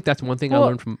think that's one thing I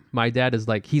learned from my dad is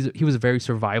like, he was very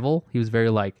survival. He was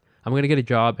very like, I'm going to get a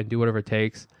job and do whatever it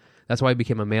takes. That's why he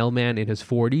became a mailman in his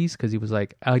 40s, because he was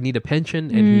like, I need a pension,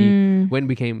 and he went and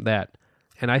became that.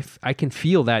 And I can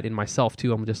feel that in myself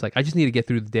too. I'm just like, I just need to get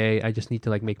through the day. I just need to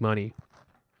like make money.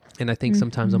 And I think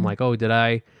sometimes I'm like, oh, did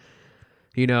I,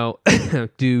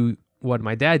 do what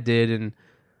my dad did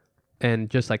and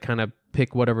just like kind of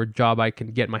pick whatever job I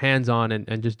can get my hands on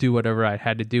and just do whatever I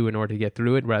had to do in order to get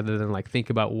through it, rather than like think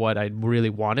about what I really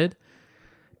wanted.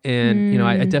 And, you know,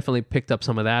 I definitely picked up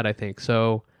some of that, I think.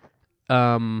 So,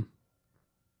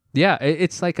 yeah,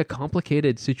 it's like a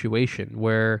complicated situation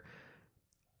where,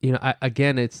 you know,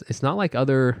 again, it's not like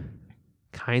other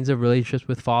kinds of relationships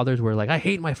with fathers where like, I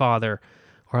hate my father,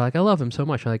 or like, I love him so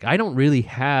much. Like, I don't really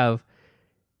have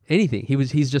anything.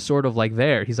 He's just sort of like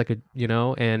there. He's like a, you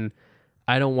know, and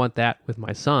I don't want that with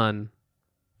my son.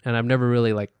 And I've never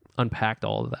really like unpacked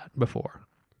all of that before.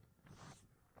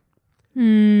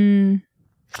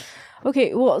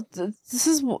 Okay, well,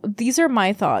 these are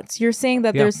my thoughts. You're saying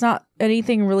that there's not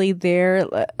anything really there,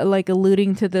 like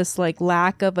alluding to this like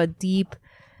lack of a deep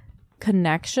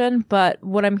connection. But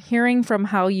what I'm hearing from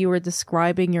how you were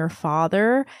describing your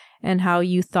father and how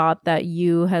you thought that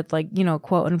you had like, you know,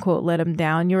 quote unquote, let him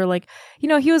down. You were like, you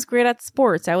know, he was great at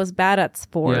sports. I was bad at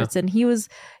sports. And he's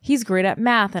great at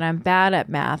math and I'm bad at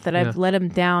math, and I've let him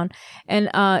down.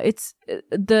 And it's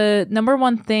the number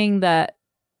one thing that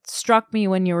struck me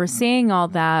when you were saying all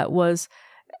that was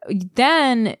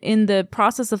then in the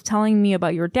process of telling me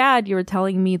about your dad, you were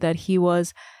telling me that he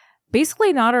was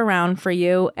basically not around for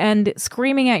you and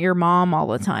screaming at your mom all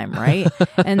the time, right?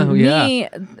 And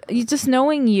you just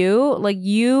knowing you, like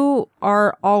you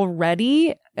are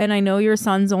already, and I know your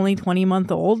son's only 20-month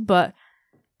old, but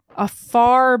a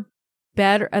far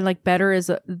better, and like better is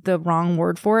the wrong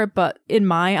word for it, but in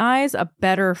my eyes, a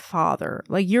better father.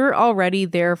 Like you're already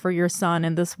there for your son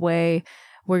in this way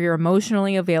where you're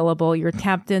emotionally available, you're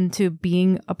tapped into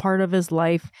being a part of his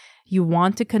life, you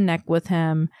want to connect with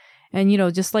him. And, you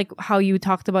know, just like how you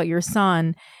talked about your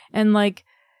son. And like,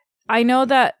 I know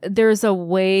that there's a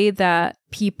way that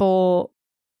people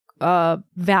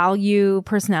value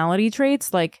personality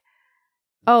traits. Like,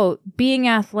 oh, being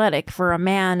athletic for a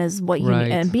man is what you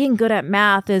need, and being good at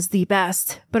math is the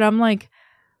best. But I'm like,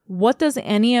 what does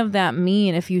any of that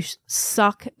mean if you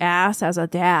suck ass as a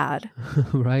dad?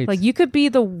 Right. Like, you could be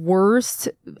the worst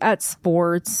at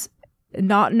sports,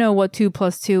 not know what 2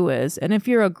 + 2 is. And if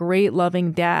you're a great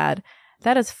loving dad,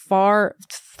 that is far,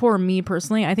 for me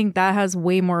personally, I think that has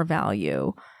way more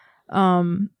value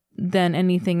than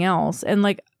anything else. And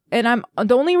like, and I'm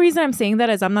the only reason I'm saying that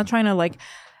is I'm not trying to like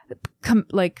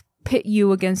pit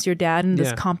you against your dad in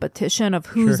this competition of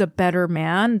who's a better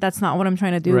man. That's not what I'm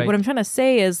trying to do. What I'm trying to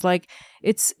say is like,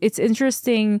 it's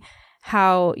interesting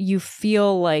how you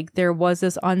feel like there was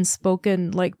this unspoken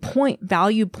like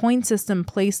value point system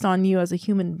placed on you as a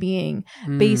human being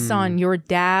based on your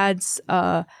dad's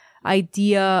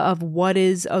idea of what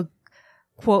is a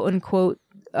quote unquote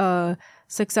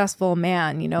successful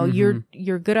man. You know,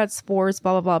 you're good at sports,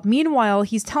 blah blah blah. Meanwhile,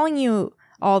 he's telling you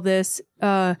all this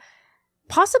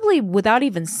possibly without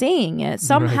even saying it.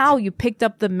 Somehow you picked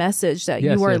up the message that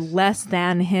you are less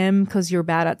than him because you're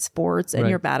bad at sports and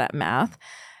you're bad at math.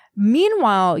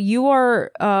 Meanwhile, you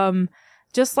are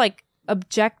just like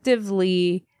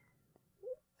objectively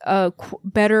a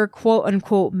better quote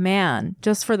unquote man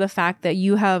just for the fact that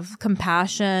you have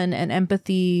compassion and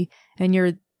empathy and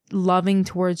you're loving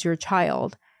towards your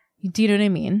child. Do you know what I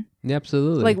mean? Yeah,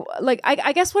 absolutely. Like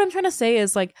I guess what I'm trying to say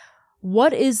is like,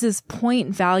 what is this point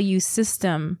value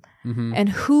system and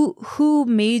who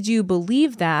made you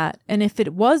believe that? And if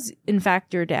it was in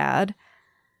fact your dad,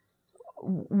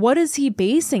 what is he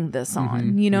basing this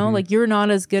on? You know, like you're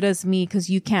not as good as me because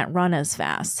you can't run as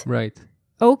fast. Right.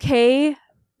 Okay.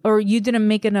 Or you didn't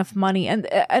make enough money. And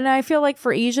I feel like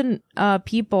for Asian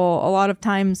people, a lot of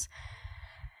times,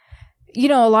 you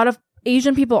know, a lot of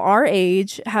Asian people our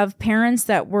age have parents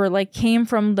that were like came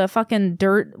from the fucking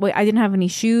dirt. Wait, I didn't have any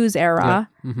shoes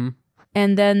era. Yeah.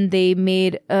 And then they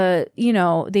made you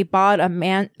know, they bought a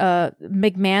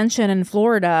McMansion in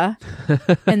Florida.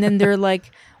 And then they're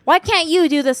like, why can't you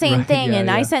do the same thing? And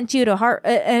I sent you to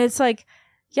and it's like,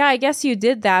 yeah, I guess you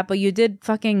did that, but you did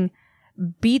fucking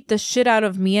beat the shit out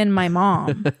of me and my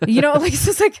mom. You know, like it's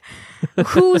just like,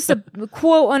 who's the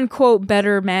quote unquote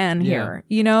better man here?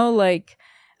 You know, like,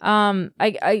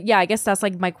 I guess that's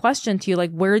like my question to you.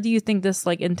 Like, where do you think this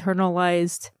like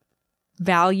internalized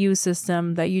value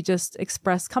system that you just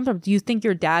expressed comes from? Do you think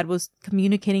your dad was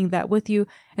communicating that with you?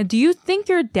 And do you think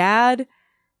your dad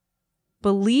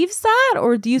believes that,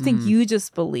 or do you think you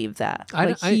just believe that?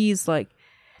 Like he's like,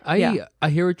 I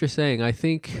hear what you're saying. I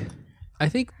think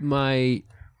I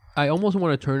almost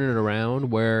want to turn it around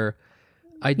where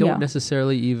I don't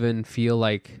necessarily even feel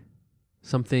like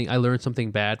I learned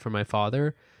something bad from my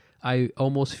father. I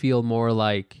almost feel more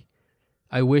like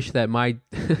I wish that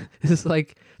this is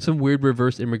like some weird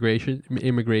reverse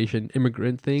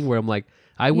immigrant thing where I'm like,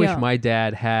 I wish my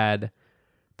dad had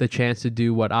the chance to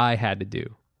do what I had to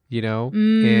do. you know?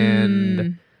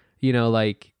 And, you know,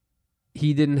 like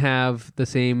he didn't have the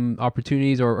same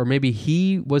opportunities or maybe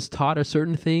he was taught a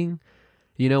certain thing,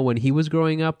 you know, when he was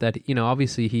growing up that, you know,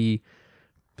 obviously he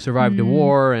survived a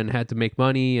war and had to make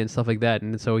money and stuff like that.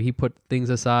 And so he put things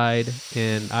aside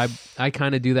and I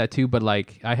kind of do that too, but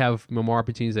like I have more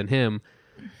opportunities than him.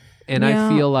 And I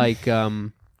feel like,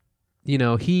 you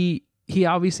know, he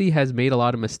obviously has made a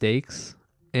lot of mistakes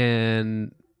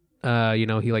and, you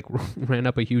know, he like ran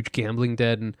up a huge gambling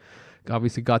debt and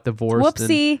obviously got divorced.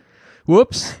 Whoopsie.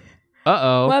 Whoops.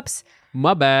 Uh-oh. Whoops.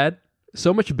 My bad.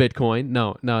 So much Bitcoin.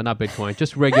 No, not Bitcoin.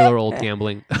 Just regular old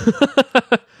gambling.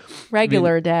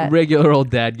 Regular dad. Regular old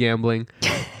dad gambling.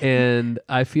 And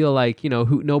I feel like, you know,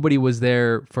 nobody was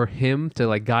there for him to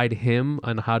like guide him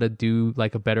on how to do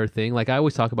like a better thing. Like I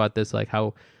always talk about this, like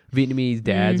how Vietnamese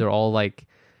dads are all like,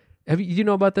 you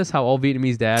know about this? How all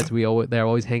Vietnamese dads, they're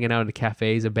always hanging out in the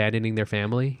cafes, abandoning their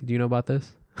family. Do you know about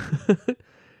this?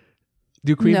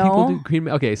 Do Korean people do?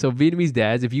 Okay, so Vietnamese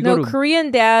dads, if you go to...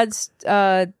 Korean dads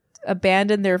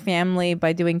abandon their family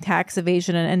by doing tax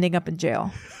evasion and ending up in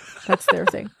jail. That's their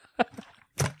thing.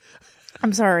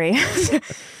 I'm sorry.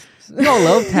 We all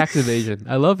love tax evasion.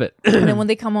 I love it. And then when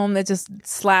they come home, they just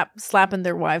slapping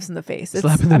their wives in the face.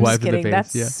 Slapping the wife in the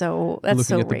face. That's so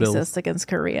racist against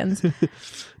Koreans.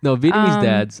 No, Vietnamese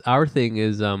dads. Our thing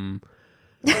is the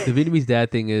Vietnamese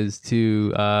dad thing is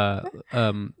to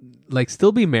like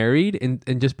still be married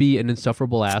and just be an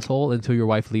insufferable asshole until your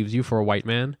wife leaves you for a white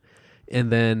man,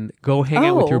 and then go hang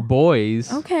out with your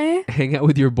boys. Okay. Hang out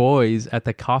with your boys at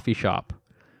the coffee shop,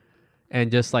 and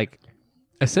just like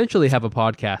essentially have a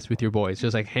podcast with your boys.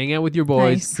 Just like hang out with your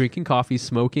boys, drinking coffee,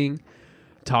 smoking,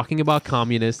 talking about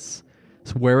communists,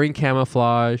 wearing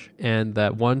camouflage, and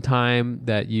that one time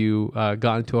that you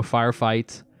got into a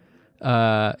firefight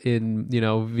in, you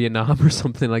know, Vietnam or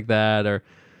something like that, or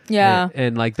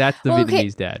and like that's the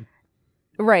Vietnamese dad,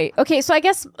 right? Okay, so I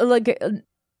guess like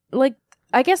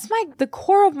I guess the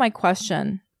core of my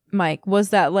question, Mike, was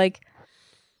that like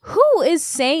who is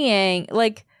saying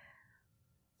like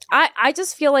I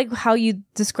just feel like how you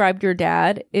described your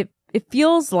dad, it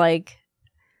feels like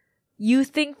you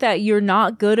think that you're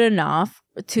not good enough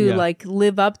to like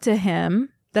live up to him.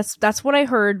 That's what I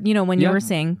heard, you know, when you were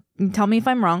saying. Tell me if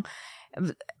I'm wrong.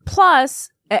 Plus,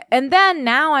 and then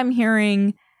now I'm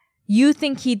hearing you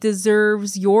think he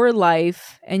deserves your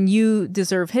life and you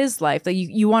deserve his life, that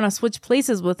you want to switch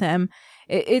places with him.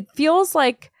 It feels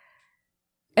like,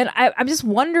 and I'm just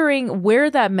wondering where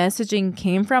that messaging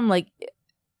came from. Like,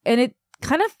 and it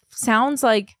kind of sounds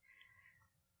like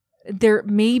there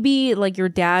maybe like your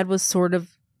dad was sort of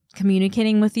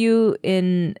communicating with you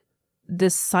in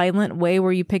this silent way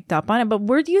where you picked up on it. But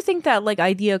where do you think that like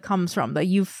idea comes from, that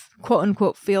you've quote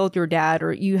unquote failed your dad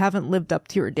or you haven't lived up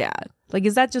to your dad? Like,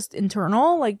 is that just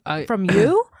internal, like from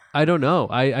you? I don't know.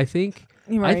 I think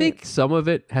I think some of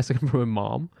it has to come from my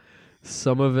mom.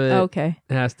 Some of it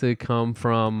has to come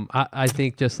from I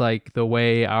think just like the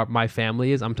way my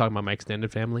family is. I'm talking about my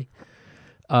extended family.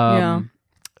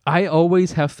 I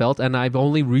always have felt, and I've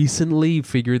only recently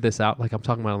figured this out, like I'm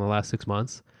talking about in the last 6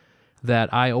 months,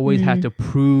 that I always had to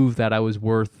prove that I was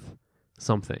worth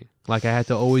something. Like I had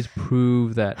to always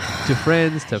prove that to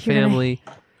friends, to family.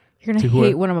 You're going to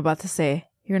hate what I'm about to say.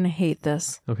 You're going to hate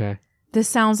this. Okay. This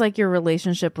sounds like your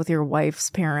relationship with your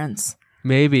wife's parents.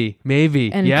 Maybe.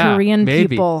 And Korean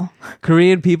people.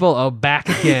 Korean people are back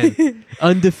again.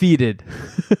 Undefeated.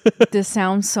 This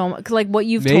sounds so much like what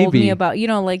you've told me about, you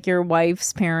know, like your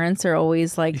wife's parents are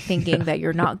always like thinking that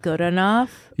you're not good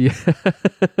enough. Yeah.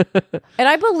 And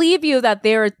I believe you that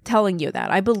they're telling you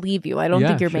that. I believe you. I don't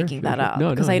think you're making that up.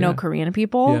 Because I know Korean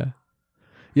people. Yeah.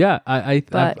 Yeah. I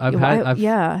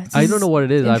don't know what it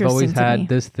is. I've always had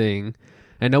this thing.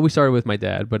 I know we started with my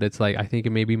dad, but it's like, I think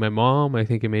it may be my mom. I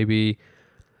think it may be,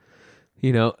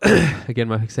 you know, again,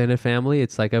 my extended family.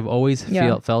 It's like I've always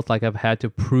felt like I've had to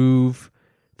prove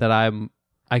that I'm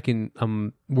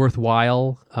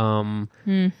worthwhile.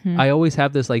 I always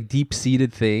have this like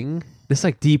deep-seated thing. This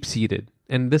like deep-seated,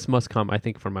 and this must come, I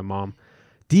think, from my mom.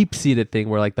 Deep-seated thing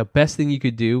where like the best thing you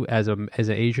could do as an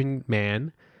Asian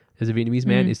man, as a Vietnamese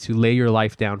man, is to lay your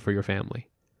life down for your family.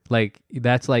 Like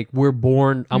that's like we're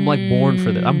born. I'm like born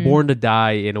for this. I'm born to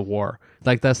die in a war.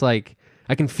 Like that's like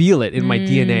I can feel it in my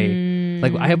DNA.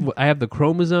 Like I have the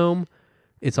chromosome.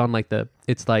 It's on like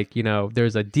it's like, you know,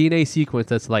 there's a DNA sequence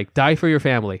that's like die for your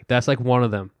family. That's like one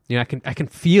of them. You know, I can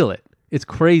feel it. It's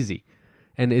crazy,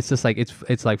 and it's just like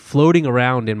it's like floating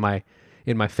around in my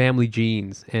family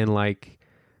genes. And like,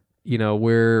 you know,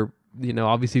 we're, you know,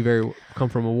 obviously come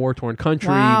from a war torn country.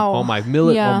 Wow. All my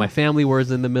family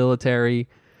was in the military.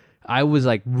 I was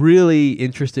like really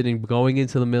interested in going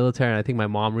into the military, and I think my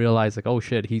mom realized like, oh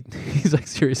shit, he's like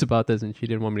serious about this, and she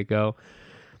didn't want me to go,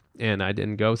 and I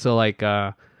didn't go. So like,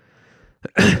 not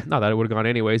that I would have gone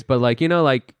anyways, but like, you know,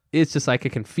 like it's just like I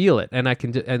can feel it, and I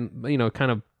can and you know,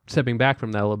 kind of stepping back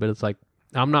from that a little bit, it's like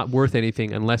I'm not worth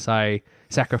anything unless I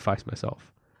sacrifice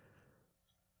myself.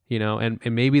 You know, and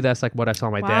maybe that's like what I saw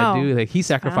my dad do. Like he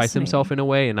sacrificed himself in a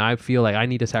way, and I feel like I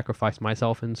need to sacrifice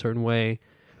myself in a certain way.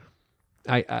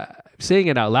 I saying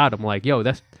it out loud, I'm like, yo,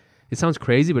 it sounds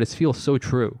crazy, but it feels so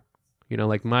true. You know,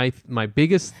 like my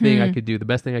biggest thing I could do, the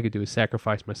best thing I could do is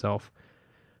sacrifice myself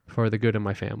for the good of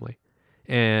my family.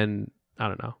 And I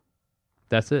don't know.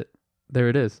 That's it. There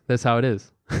it is. That's how it is.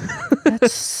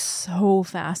 That's so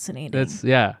fascinating.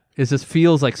 It just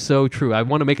feels like so true. I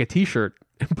want to make a t-shirt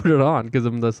and put it on because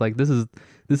I'm just like, this is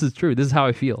true. This is how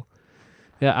I feel.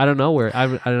 Yeah, I don't know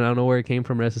where it came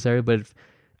from necessarily, but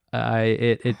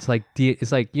it's like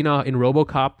you know in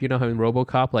RoboCop, you know how in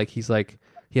RoboCop like he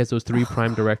has those 3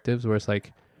 prime directives where it's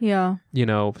like, you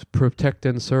know, protect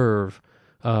and serve,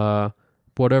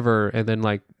 whatever, and then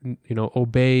like, you know,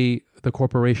 obey the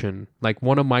corporation. Like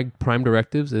one of my prime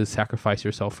directives is sacrifice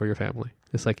yourself for your family.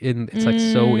 It's like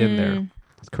so in there.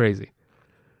 It's crazy.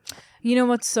 You know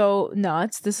what's so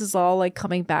nuts? This is all like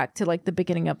coming back to like the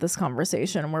beginning of this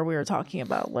conversation where we were talking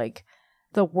about like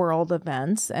the world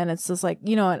events, and it's just like,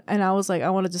 you know, and I was like, I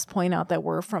want to just point out that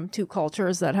we're from 2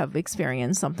 cultures that have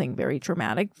experienced something very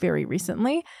traumatic very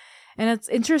recently, and it's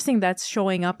interesting that's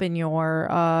showing up in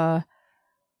your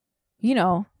you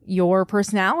know, your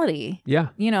personality. Yeah.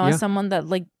 You know, as someone that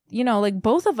like, you know, like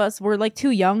both of us were like too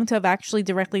young to have actually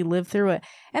directly lived through it.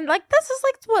 And like, this is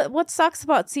like what sucks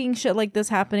about seeing shit like this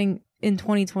happening in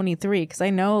 2023. Cause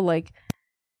I know like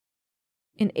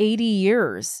in 80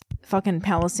 years, fucking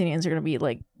Palestinians are going to be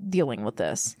like dealing with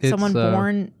this. Someone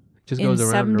born just in goes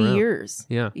 70 around. years.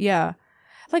 Yeah. Yeah.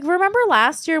 Like, remember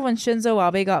last year when Shinzo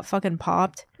Abe got fucking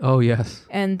popped? Oh, yes.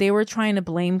 And they were trying to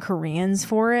blame Koreans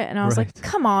for it. And I was like,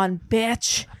 come on,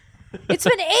 bitch. It's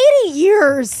been 80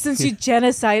 years since you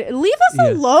genocide. Leave us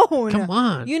alone. Come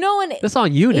on. You know, in that's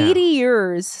on you now. 80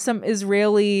 years, some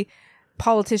Israeli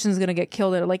politician's going to get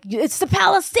killed. And like, it's the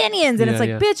Palestinians. And it's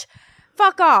like, bitch,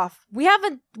 fuck off. We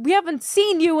haven't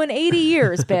seen you in 80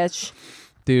 years, bitch.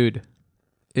 Dude.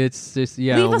 It's just,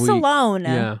 leave us alone.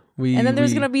 Yeah. And then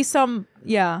there's going to be some,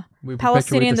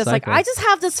 Palestinian that's like, I just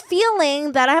have this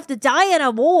feeling that I have to die in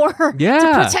a war to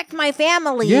protect my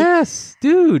family. Yes,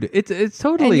 dude. It's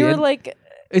totally. And you're like,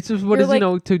 it's just what is, like, you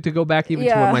know, to go back even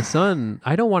to what my son,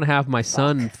 I don't want to have my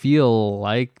son feel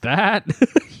like that.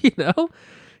 You know,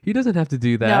 he doesn't have to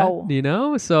do that, you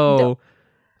know? So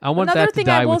I want that to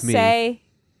die with me.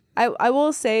 I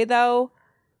will say though,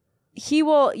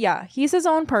 he's his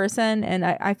own person, and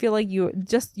I feel like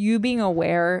you being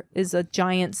aware is a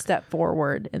giant step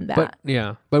forward in that.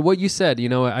 But what you said, you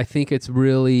know, I think it's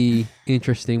really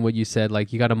interesting what you said.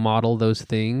 Like, you got to model those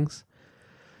things.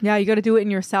 Yeah, you got to do it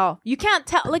in yourself. You can't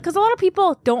tell, like, because a lot of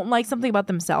people don't like something about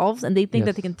themselves, and they think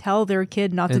that they can tell their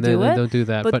kid not to do it. Don't do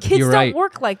that. But kids don't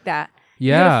work like that.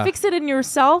 Yeah, you gotta fix it in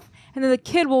yourself, and then the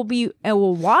kid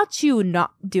will watch you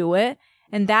not do it.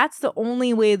 And that's the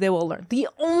only way they will learn. The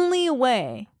only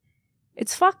way.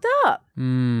 It's fucked up.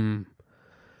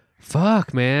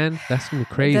 Fuck, man. That's gonna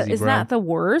be crazy, bro. Isn't that the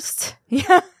worst?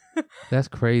 Yeah. That's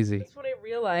crazy. That's what I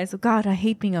realized. Oh, God, I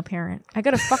hate being a parent. I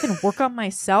gotta fucking work on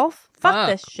myself. Fuck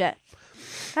this shit.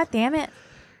 God damn it.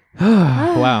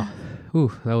 Wow.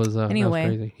 Ooh, that was anyway. That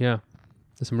was crazy. Yeah.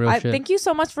 That's some real shit. Thank you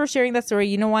so much for sharing that story.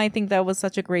 You know why I think that was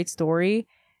such a great story?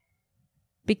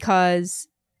 Because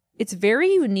it's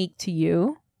very unique to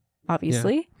you,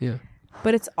 obviously. Yeah.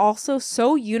 But it's also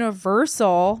so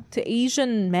universal to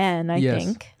Asian men, I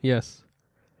think. Yes.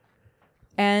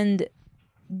 And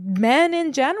men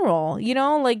in general, you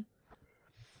know, like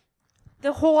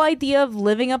the whole idea of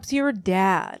living up to your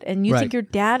dad, and you think your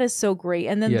dad is so great.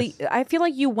 And then I feel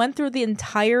like you went through the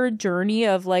entire journey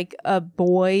of like a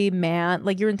boy man,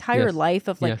 like your entire life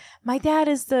of like, my dad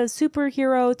is the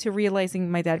superhero, to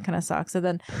realizing my dad kind of sucks. And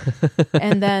then,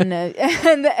 and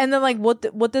then like,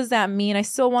 what does that mean? I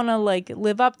still want to like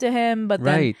live up to him, but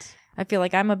then I feel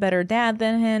like I'm a better dad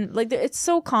than him. Like, it's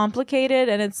so complicated,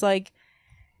 and it's like,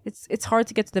 it's hard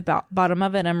to get to the bottom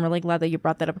of it. And I'm really glad that you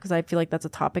brought that up, because I feel like that's a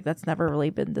topic that's never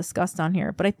really been discussed on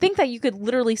here. But I think that you could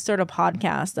literally start a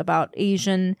podcast about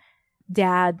Asian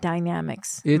dad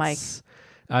dynamics, Mike.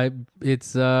 I'm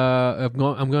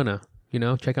gonna, you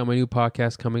know, check out my new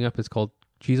podcast coming up. It's called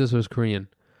Jesus Was Korean,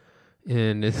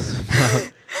 and it's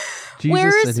about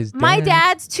Jesus and his dad. My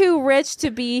dad's too rich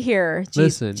to be here.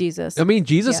 Listen, Jesus. I mean,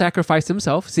 Jesus sacrificed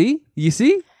himself. See, you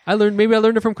see, maybe I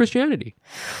learned it from Christianity.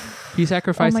 He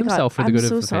sacrificed himself for the good of the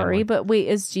family. I'm so sorry, but wait,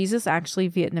 is Jesus actually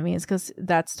Vietnamese? Because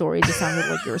that story just sounded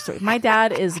like your story. My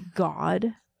dad is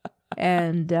God,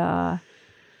 and let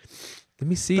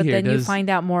me see but here. then you find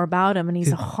out more about him, and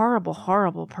he's a horrible,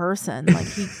 horrible person. Like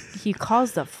he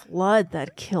caused a flood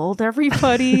that killed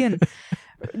everybody, and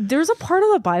there's a part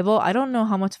of the Bible, I don't know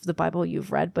how much of the Bible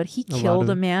you've read, but he killed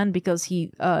a man because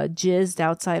he jizzed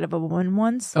outside of a woman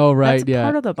once. Oh, right. That's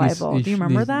part of the Bible. Do you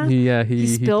remember that? He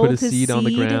put his seed on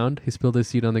the ground. He spilled his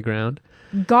seed on the ground.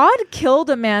 God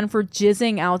killed a man for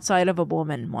jizzing outside of a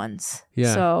woman once.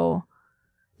 Yeah. So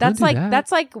that's like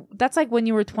when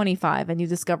you were 25 and you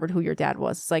discovered who your dad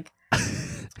was. It's like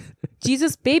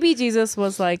baby Jesus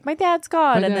was like, my dad's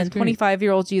God. And then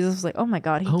 25-year-old Jesus was like, oh my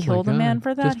God, he killed a man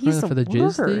for that? He's the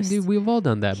worst. Jizz, dude, we've all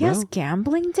done that, bro. He has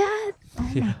gambling debt?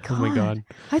 Oh my God.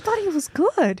 I thought he was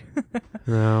good.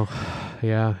 No.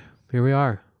 Yeah. Here we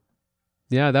are.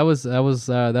 Yeah, that was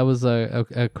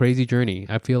a crazy journey.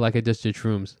 I feel like I just did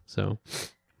shrooms. So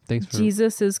thanks for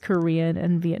Jesus is Korean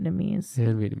and Vietnamese.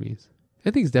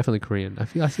 I think it's definitely Korean. I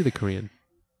see the Korean.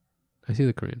 I see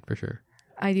the Korean for sure.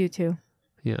 I do too.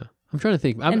 Yeah. I'm trying to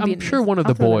think. I'm sure one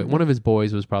of his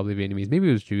boys was probably Vietnamese. Maybe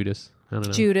it was Judas. I don't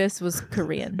know. Judas was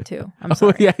Korean too. I'm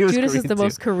sorry. Yeah, he was Judas Korean is the too.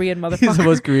 most Korean motherfucker. He's the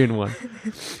most Korean one.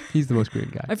 He's the most Korean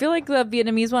guy. I feel like the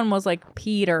Vietnamese one was like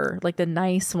Peter, like the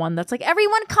nice one. That's like,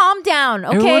 everyone calm down,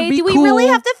 okay? Do we really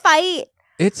have to fight?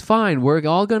 It's fine. We're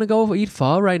all gonna go eat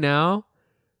pho right now.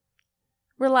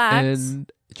 Relax.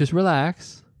 And just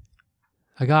relax.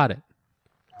 I got it.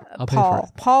 I'll pay for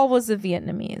it. Paul was the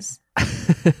Vietnamese.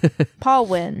 Paul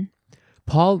Nguyen.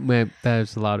 Paul, man,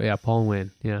 there's a lot of, Paul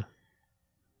Nguyen, yeah.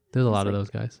 There's a lot of those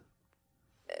guys.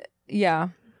 Yeah.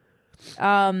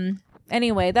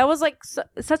 Anyway, that was like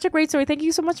such a great story. Thank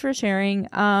you so much for sharing.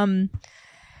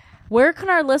 Where can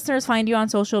our listeners find you on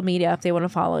social media if they want to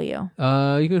follow you?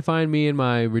 You can find me in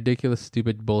my ridiculous,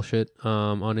 stupid bullshit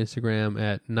on Instagram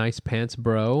at Nice Pants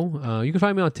Bro. You can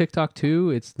find me on TikTok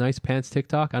too. It's Nice Pants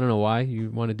TikTok. I don't know why you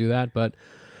want to do that, but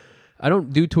I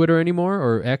don't do Twitter anymore,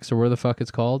 or X, or where the fuck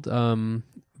it's called.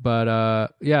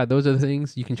 But yeah, those are the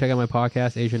things. You can check out my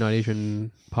podcast, Asian Not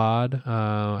Asian Pod.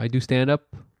 I do stand-up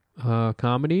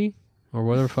comedy, or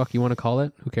whatever the fuck you want to call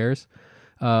it. Who cares?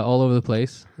 All over the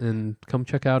place. And come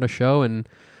check out a show and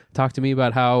talk to me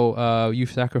about how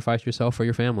you've sacrificed yourself for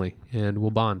your family, and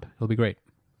we'll bond. It'll be great.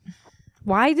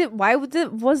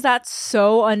 Was that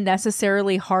so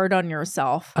unnecessarily hard on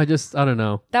yourself? I don't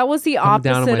know. That was the opposite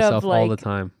down on myself of like all the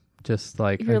time. Just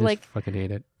like, I just fucking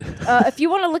hate it. If you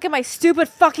want to look at my stupid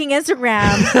fucking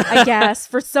Instagram, I guess,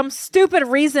 for some stupid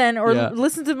reason, or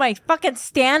listen to my fucking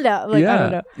stand-up. Like, I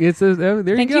don't know.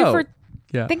 There you go.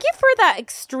 Thank you for that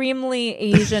extremely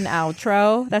Asian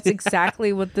outro. That's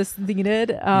exactly what this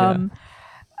needed.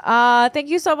 Thank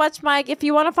you so much, Mike. If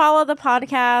you want to follow the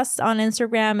podcast on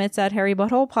Instagram, it's at Harry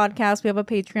Butthole Podcast. We have a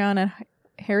Patreon at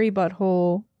Harry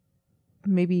Butthole,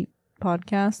 maybe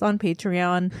podcast on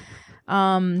Patreon.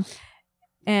 And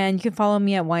you can follow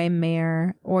me at YM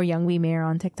Mayer or Youngmi Mayer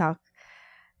on TikTok.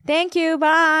 Thank you.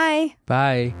 Bye.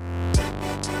 Bye.